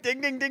correct.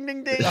 Ding, ding, ding,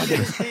 ding, ding.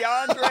 It's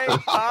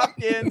DeAndre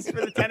Hopkins for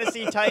the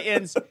Tennessee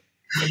Titans.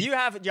 If you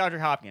have DeAndre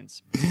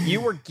Hopkins,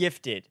 you were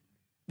gifted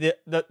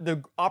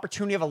the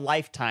opportunity of a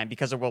lifetime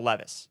because of Will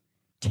Levis.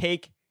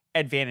 Take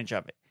advantage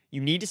of it. You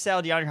need to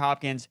sell DeAndre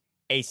Hopkins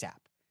ASAP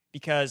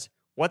because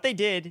what they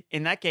did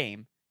in that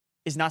game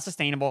is not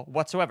sustainable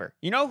whatsoever.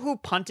 You know who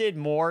punted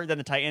more than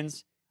the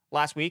Titans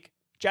last week?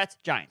 Jets,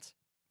 Giants.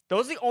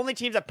 Those are the only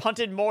teams that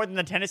punted more than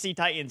the Tennessee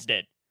Titans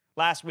did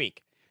last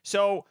week.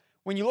 So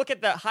when you look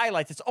at the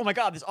highlights, it's, oh my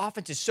God, this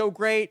offense is so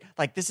great.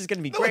 Like, this is going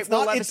to be great. It's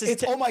not.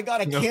 It's oh my God,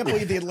 I can't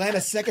believe the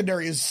Atlanta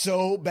secondary is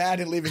so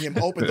bad at leaving him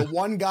open. The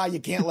one guy you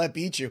can't let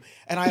beat you.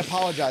 And I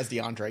apologize,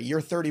 DeAndre.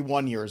 You're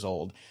 31 years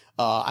old.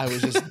 I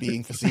was just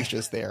being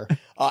facetious there.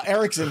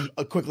 Erickson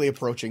quickly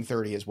approaching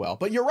 30 as well.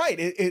 But you're right.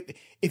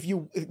 If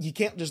you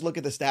can't just look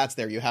at the stats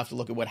there, you have to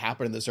look at what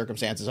happened in the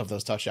circumstances of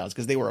those touchdowns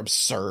because they were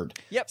absurd.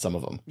 Yep. Some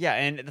of them. Yeah,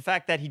 and the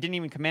fact that he didn't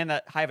even command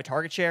that high of a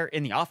target share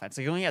in the offense.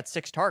 Like, he only had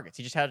 6 targets.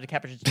 He just had to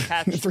catch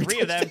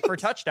 3 of them for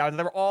touchdowns.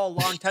 They were all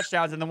long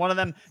touchdowns, and then one of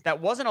them that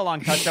wasn't a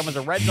long touchdown was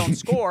a red zone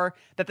score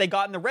that they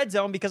got in the red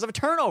zone because of a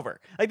turnover.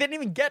 Like, they didn't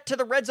even get to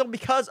the red zone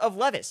because of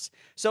Levis.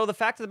 So the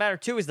fact of the matter,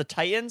 too, is the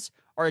Titans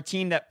are a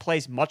team that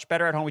plays much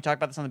better at home. We talked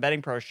about this on the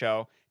Betting Pro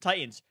show.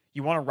 Titans,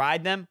 you want to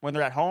ride them when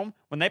they're at home.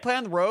 When they play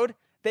on the road,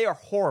 they are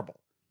horrible.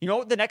 You know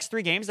what the next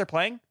 3 games they're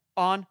playing?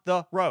 On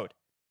the road.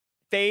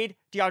 Fade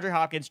DeAndre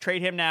Hopkins.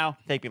 Trade him now.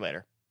 Thank me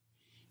later.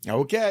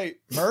 Okay.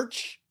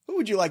 Merch, who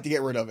would you like to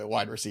get rid of at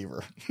wide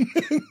receiver?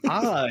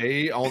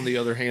 I, on the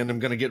other hand, am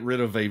going to get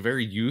rid of a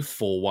very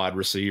youthful wide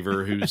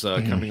receiver who's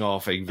coming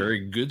off a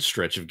very good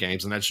stretch of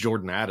games, and that's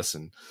Jordan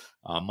Addison.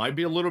 Might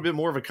be a little bit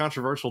more of a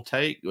controversial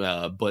take,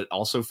 but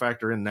also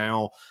factor in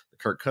now the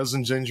Kirk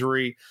Cousins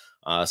injury.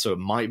 So it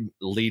might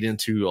lead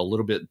into a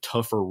little bit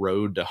tougher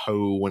road to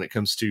hoe when it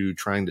comes to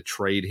trying to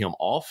trade him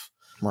off,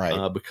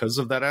 right? Because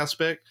of that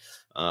aspect.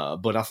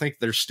 But I think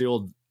there's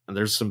still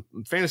there's some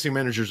fantasy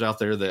managers out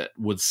there that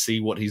would see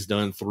what he's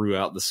done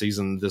throughout the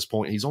season at this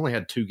point. He's only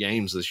had 2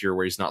 games this year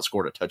where he's not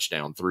scored a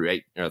touchdown through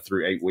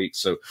 8 weeks.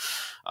 So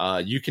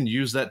you can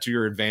use that to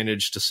your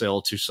advantage to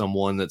sell to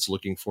someone that's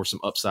looking for some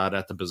upside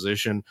at the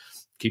position.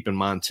 Keep in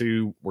mind,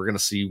 too, we're going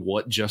to see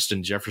what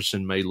Justin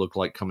Jefferson may look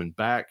like coming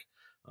back.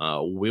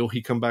 Will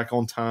he come back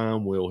on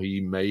time? Will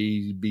he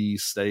maybe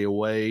stay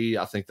away?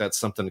 I think that's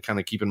something to kind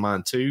of keep in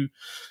mind, too.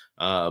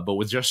 But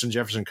with Justin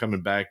Jefferson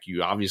coming back,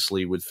 you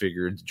obviously would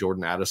figure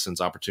Jordan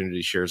Addison's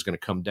opportunity share is going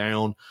to come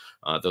down.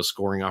 Those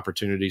scoring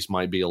opportunities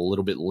might be a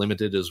little bit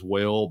limited as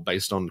well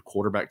based on the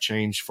quarterback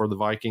change for the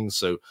Vikings.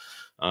 So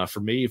for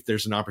me, if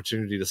there's an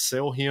opportunity to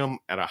sell him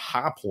at a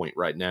high point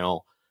right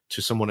now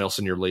to someone else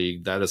in your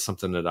league, that is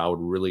something that I would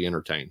really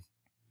entertain.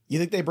 You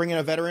think they bring in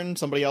a veteran,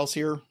 somebody else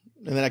here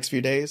in the next few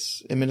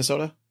days in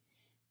Minnesota?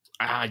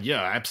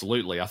 Yeah,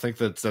 absolutely. I think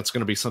that's going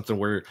to be something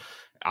where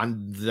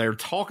they're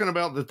talking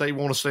about that they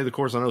want to stay the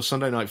course. I know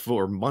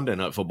Monday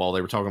Night Football,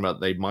 they were talking about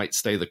they might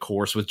stay the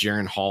course with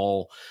Jaren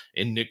Hall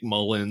and Nick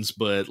Mullins,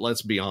 but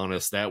let's be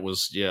honest, that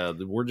was,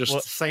 we're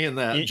just saying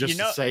that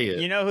to say it.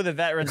 You know who the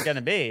veteran's going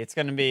to be? It's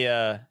going to be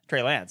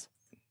Trey Lance.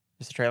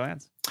 Mr. Trey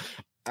Lance.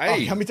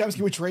 Hey, how many times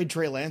can we trade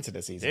Trey Lance in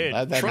this season?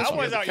 Dude,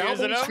 Cowboys out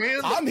using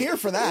him. I'm here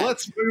for that.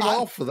 Let's move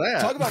off for that.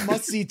 Talk about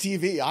must-see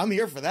TV. I'm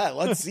here for that.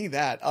 Let's see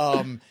that.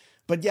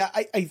 But yeah,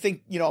 I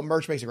think,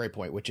 Merch makes a great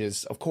point, which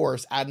is, of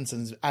course,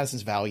 Addison's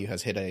value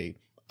has hit a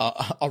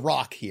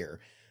rock here.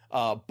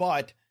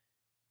 But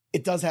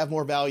it does have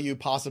more value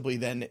possibly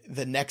than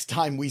the next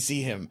time we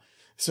see him.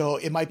 So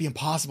it might be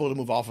impossible to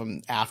move off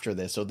him after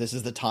this. So this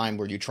is the time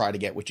where you try to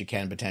get what you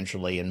can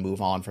potentially and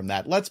move on from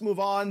that. Let's move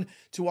on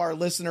to our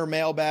listener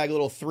mailbag, a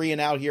little 3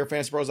 and out here,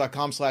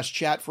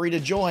 fantasypros.com/chat, free to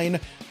join.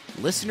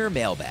 Listener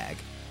mailbag.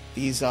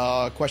 These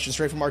questions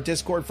straight from our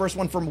Discord. First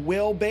one from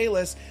Will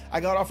Bayless. I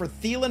got offered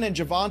Thielen and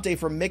Javonte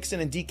from Mixon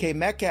and DK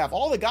Metcalf.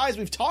 All the guys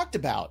we've talked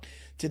about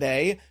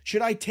today.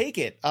 Should I take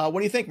it? What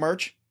do you think,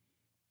 Merch?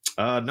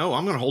 No,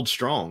 I'm going to hold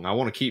strong. I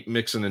want to keep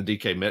Mixon and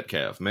DK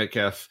Metcalf.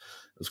 Metcalf,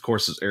 of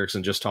course, as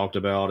Erickson just talked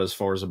about, as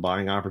far as a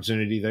buying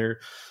opportunity there.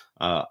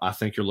 I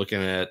think you're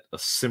looking at a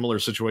similar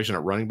situation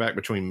at running back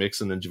between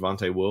Mixon and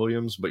Javonte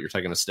Williams, but you're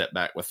taking a step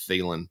back with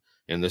Thielen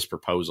in this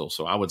proposal.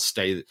 So I would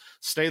stay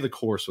the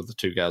course with the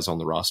 2 guys on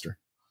the roster.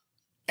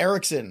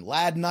 Erickson,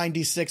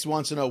 Lad96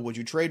 wants to know, would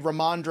you trade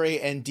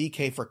Ramondre and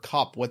DK for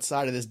Kupp? What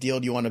side of this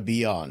deal do you want to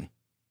be on?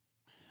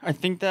 I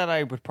think that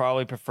I would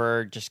probably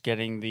prefer just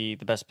getting the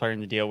best player in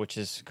the deal, which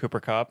is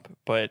Cooper Kupp,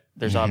 but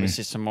there's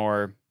obviously some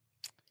more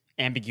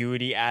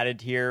ambiguity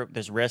added here.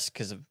 There's risk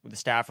because of the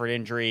Stafford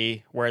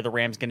injury, where the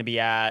Rams going to be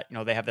at.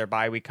 They have their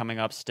bye week coming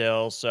up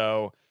still,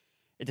 so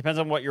it depends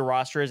on what your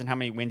roster is and how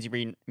many wins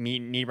you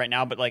need right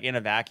now. But like in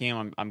a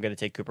vacuum, I'm going to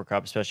take Cooper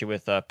Kupp, especially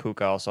with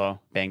Puka also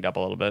banged up a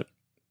little bit.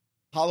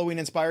 Halloween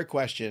inspired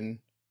question.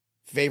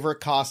 Favorite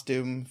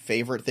costume,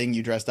 favorite thing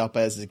you dressed up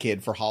as a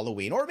kid for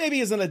Halloween, or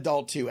maybe as an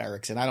adult too,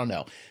 Erickson. I don't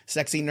know.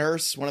 Sexy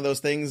nurse, one of those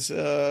things, one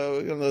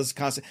of those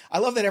costumes. I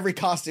love that every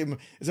costume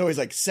is always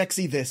like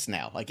sexy this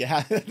now. Like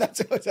that's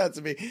what it has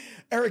to be.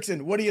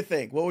 Erickson, what do you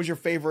think? What was your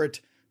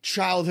favorite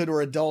childhood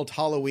or adult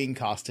Halloween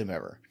costume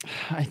ever?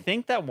 I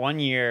think that one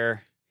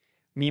year,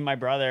 me and my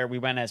brother, we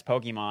went as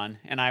Pokemon,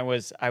 and I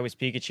was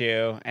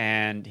Pikachu,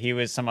 and he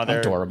was some other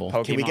adorable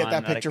Pokemon. Can we get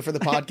that picture for the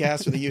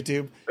podcast or the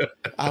YouTube?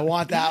 I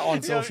want that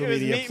on social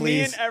media, please.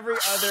 Me and every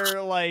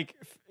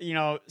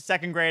other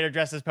second grader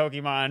dressed as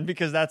Pokemon,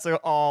 because that's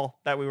all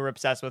that we were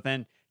obsessed with,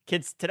 and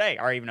kids today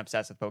are even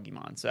obsessed with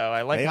Pokemon. So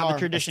I like how the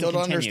tradition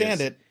continues. I still don't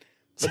understand it,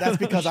 but that's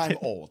because I'm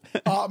old.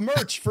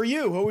 Merch, for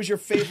you, what was your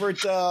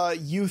favorite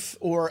youth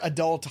or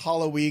adult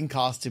Halloween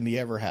costume you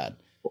ever had?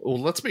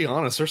 Well, let's be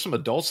honest. There's some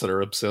adults that are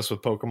obsessed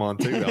with Pokemon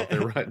too out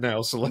there right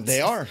now. So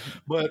they are.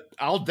 But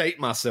I'll date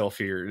myself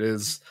here. It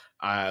is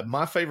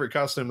my favorite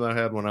costume that I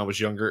had when I was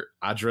younger.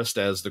 I dressed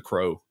as the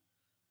Crow.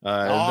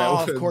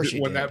 Of course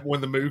you did.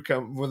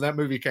 When that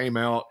movie came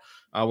out,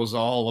 I was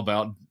all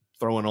about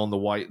throwing on the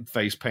white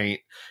face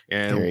paint,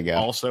 and there you go.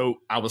 Also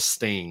I was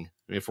Sting.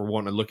 If we're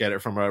wanting to look at it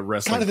from a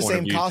wrestling kind of the point same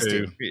of view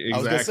costume. Exactly. I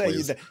was going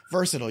to say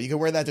versatile. You can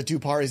wear that to 2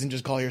 parties and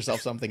just call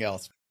yourself something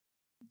else.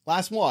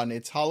 Last one,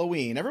 it's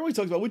Halloween. Everybody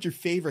talks about what's your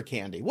favorite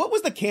candy. What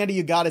was the candy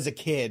you got as a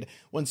kid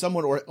when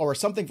someone or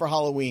something for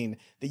Halloween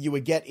that you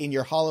would get in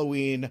your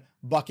Halloween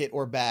bucket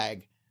or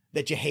bag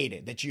that you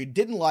hated, that you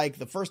didn't like,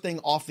 the first thing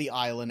off the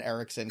island,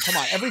 Erickson? Come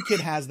on, every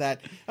kid has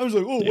that. I was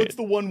like, what's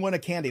the one a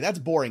candy? That's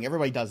boring.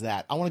 Everybody does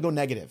that. I want to go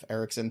negative,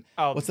 Erickson.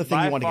 What's the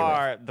thing you want to get rid of?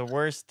 By far, the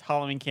worst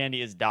Halloween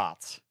candy is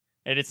Dots.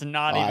 And it's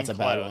not even that's a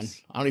close. bad one.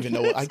 I don't even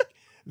know.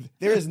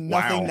 There is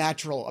nothing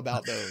natural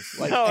about those.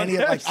 Like no, I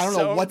don't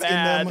know what's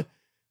bad. in them.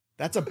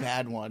 That's a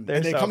bad one. They're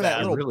and they so come in that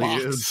bad. little It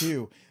really box is.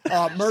 too.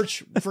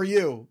 Merch, for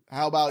you,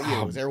 how about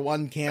you? Is there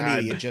one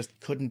candy you just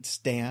couldn't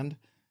stand?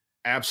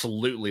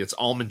 Absolutely. It's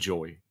Almond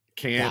Joy.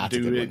 Can't That's a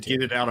do good one, it. too.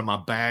 Get it out of my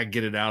bag.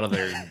 Get it out of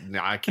there.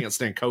 I can't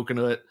stand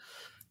coconut.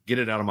 Get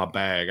it out of my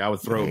bag. I would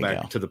throw it There you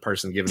back go. to the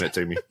person giving it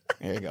to me.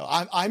 There you go.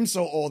 I'm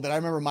so old that I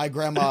remember my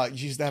grandma,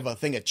 she used to have a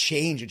thing of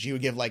change and she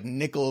would give like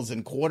nickels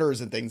and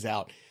quarters and things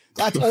out.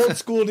 That's old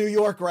school New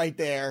York right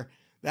there.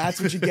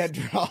 That's what you get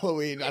for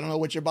Halloween. I don't know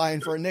what you're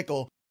buying for a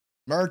nickel.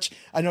 Merch.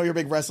 I know you're a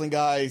big wrestling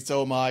guy,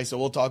 so am I, so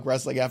we'll talk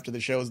wrestling after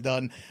the show's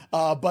done.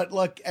 But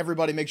look,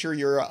 everybody, make sure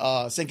you're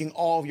syncing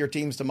all of your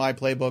teams to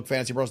MyPlaybook,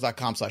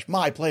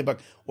 fantasypros.com/MyPlaybook,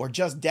 or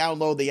just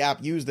download the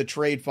app, use the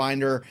Trade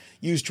Finder,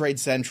 use Trade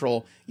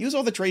Central, use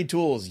all the trade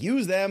tools,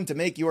 use them to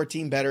make your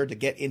team better, to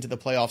get into the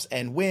playoffs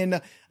and win.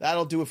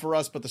 That'll do it for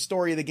us, but the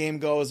story of the game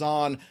goes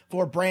on.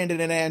 For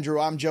Brandon and Andrew,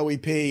 I'm Joey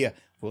P.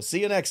 We'll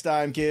see you next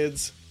time,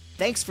 kids.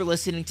 Thanks for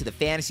listening to the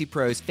Fantasy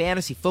Pros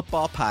Fantasy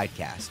Football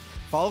Podcast.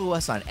 Follow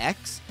us on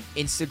X,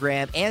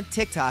 Instagram, and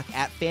TikTok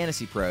at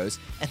Fantasy Pros,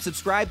 and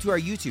subscribe to our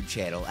YouTube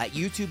channel at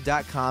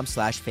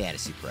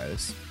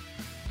youtube.com/fantasypros.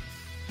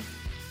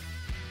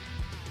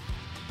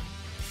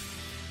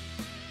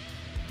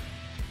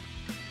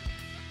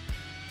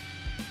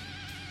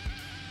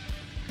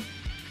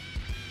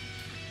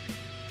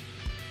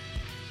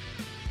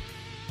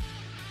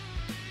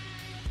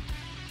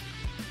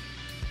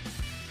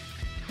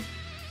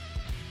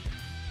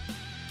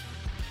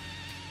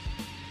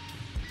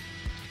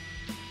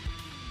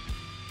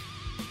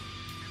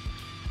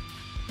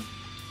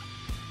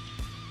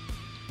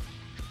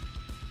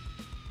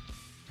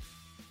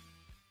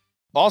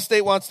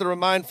 Allstate wants to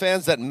remind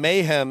fans that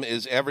mayhem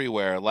is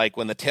everywhere, like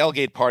when the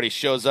tailgate party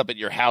shows up at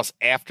your house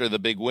after the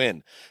big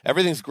win.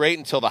 Everything's great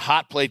until the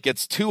hot plate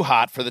gets too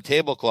hot for the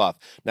tablecloth.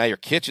 Now your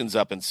kitchen's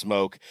up in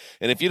smoke.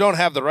 And if you don't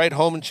have the right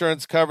home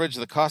insurance coverage,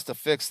 the cost to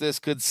fix this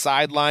could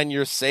sideline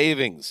your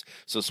savings.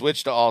 So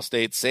switch to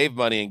Allstate, save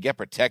money, and get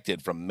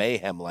protected from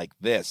mayhem like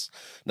this.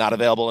 Not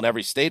available in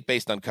every state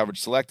based on coverage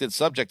selected,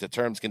 subject to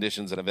terms,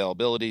 conditions, and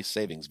availability.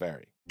 Savings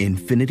vary.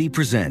 Infiniti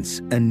presents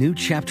a new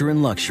chapter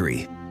in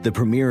luxury, the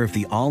premiere of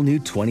the all-new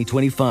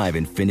 2025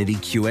 Infiniti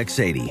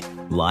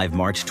QX80, live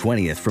March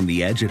 20th from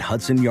the Edge at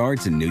Hudson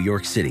Yards in New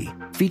York City,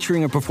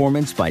 featuring a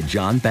performance by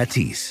John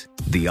Batiste.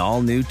 The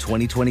all-new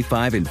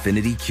 2025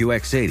 Infiniti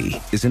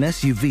QX80 is an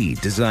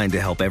SUV designed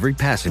to help every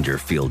passenger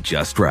feel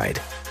just right.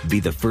 Be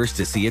the first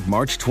to see it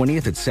March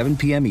 20th at 7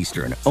 p.m.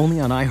 Eastern,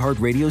 only on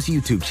iHeartRadio's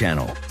YouTube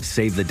channel.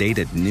 Save the date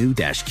at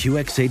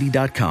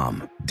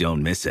new-QX80.com.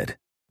 Don't miss it.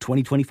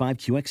 2025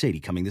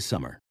 QX80 coming this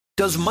summer.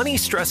 Does money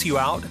stress you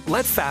out?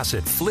 Let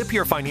Facet flip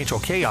your financial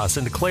chaos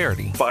into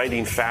clarity.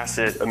 Finding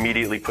Facet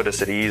immediately put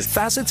us at ease.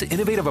 Facet's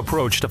innovative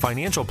approach to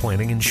financial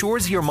planning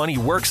ensures your money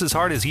works as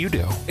hard as you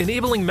do,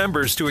 enabling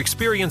members to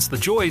experience the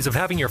joys of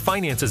having your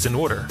finances in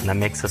order. And that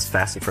makes us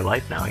Facet for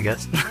life now, I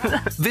guess.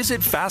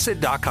 Visit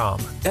Facet.com,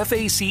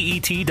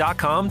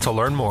 FACET.com to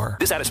learn more.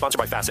 This ad is sponsored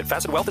by Facet.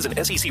 Facet Wealth is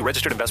an SEC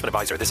registered investment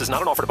advisor. This is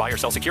not an offer to buy or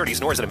sell securities,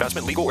 nor is it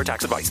investment, legal, or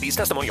tax advice. These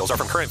testimonials are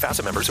from current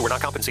Facet members who are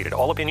not compensated.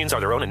 All opinions are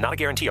their own and not a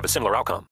guarantee of a similar outcome.